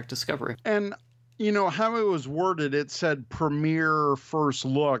Star Trek Discovery. And, how it was worded, it said premiere first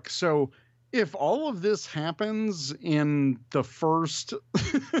look. So... if all of this happens in the first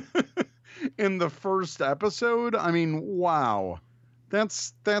episode, I mean, wow,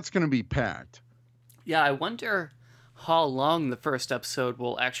 that's going to be packed. Yeah, I wonder how long the first episode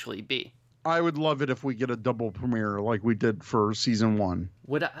will actually be. I would love it if we get a double premiere like we did for season 1.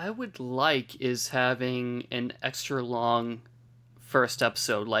 What I would like is having an extra long first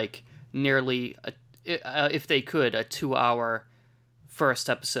episode, like nearly, if they could, a 2-hour first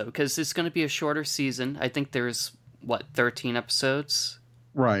episode, because it's going to be a shorter season. I think there's 13 episodes,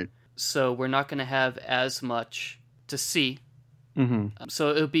 right? So we're not going to have as much to see. Mm-hmm. So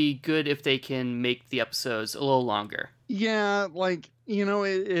it would be good if they can make the episodes a little longer. Yeah, like, You know,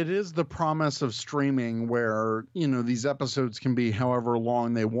 it is the promise of streaming where, you know, these episodes can be however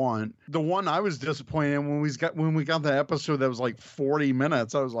long they want. The one I was disappointed in when we got the episode that was like 40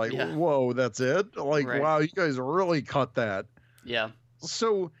 minutes, I was like, whoa, that's it? Like, wow, you guys really cut that. Yeah.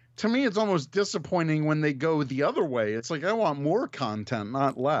 So to me, it's almost disappointing when they go the other way. It's like, I want more content,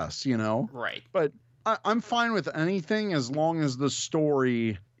 not less, you know? Right. But I'm fine with anything as long as the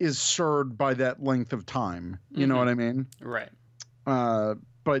story is served by that length of time. You know what I mean? Right.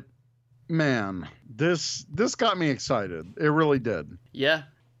 But man, this got me excited. It really did. Yeah.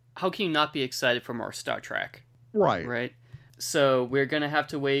 How can you not be excited for more Star Trek? Right. Right. So we're going to have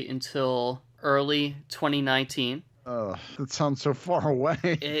to wait until early 2019. That sounds so far away.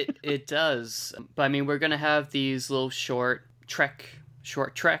 It does. But I mean, we're going to have these little short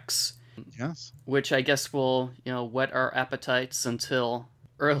treks. Yes. Which I guess will, you know, whet our appetites until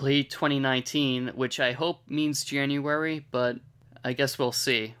early 2019, which I hope means January, but I guess we'll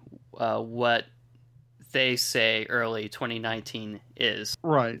see what they say early 2019 is.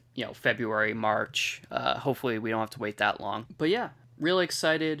 Right. You know, February, March. Hopefully we don't have to wait that long. But yeah, really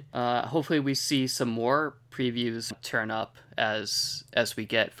excited. Hopefully we see some more previews turn up as we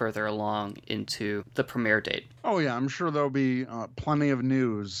get further along into the premiere date. Oh yeah, I'm sure there'll be plenty of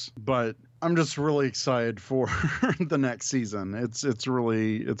news, but I'm just really excited for the next season. It's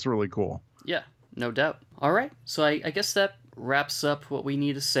really cool. Yeah, no doubt. All right, so I guess that wraps up what we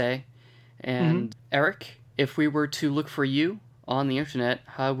need to say. And Eric, if we were to look for you on the internet,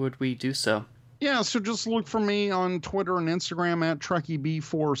 how would we do so? Yeah, so just look for me on Twitter and Instagram at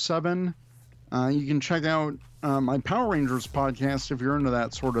TrekkieB47. You can check out my Power Rangers podcast if you're into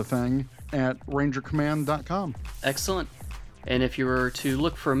that sort of thing at rangercommand.com. Excellent. And if you were to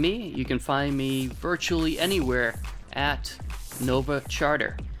look for me, you can find me virtually anywhere at Nova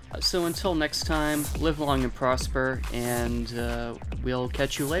Charter. So until next time, live long and prosper, and we'll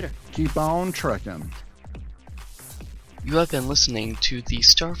catch you later. Keep on trekking. You have been listening to the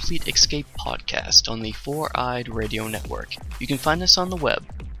Starfleet Escape podcast on the Four Eyed Radio Network. You can find us on the web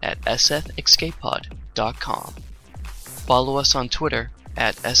at sfescapepod.com. Follow us on Twitter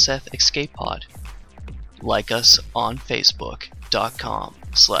at sfescapepod. Like us on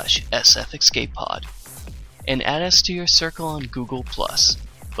facebook.com/sfescapepod. And add us to your circle on Google Plus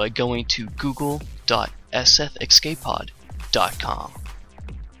by going to google.sfescapepod.com.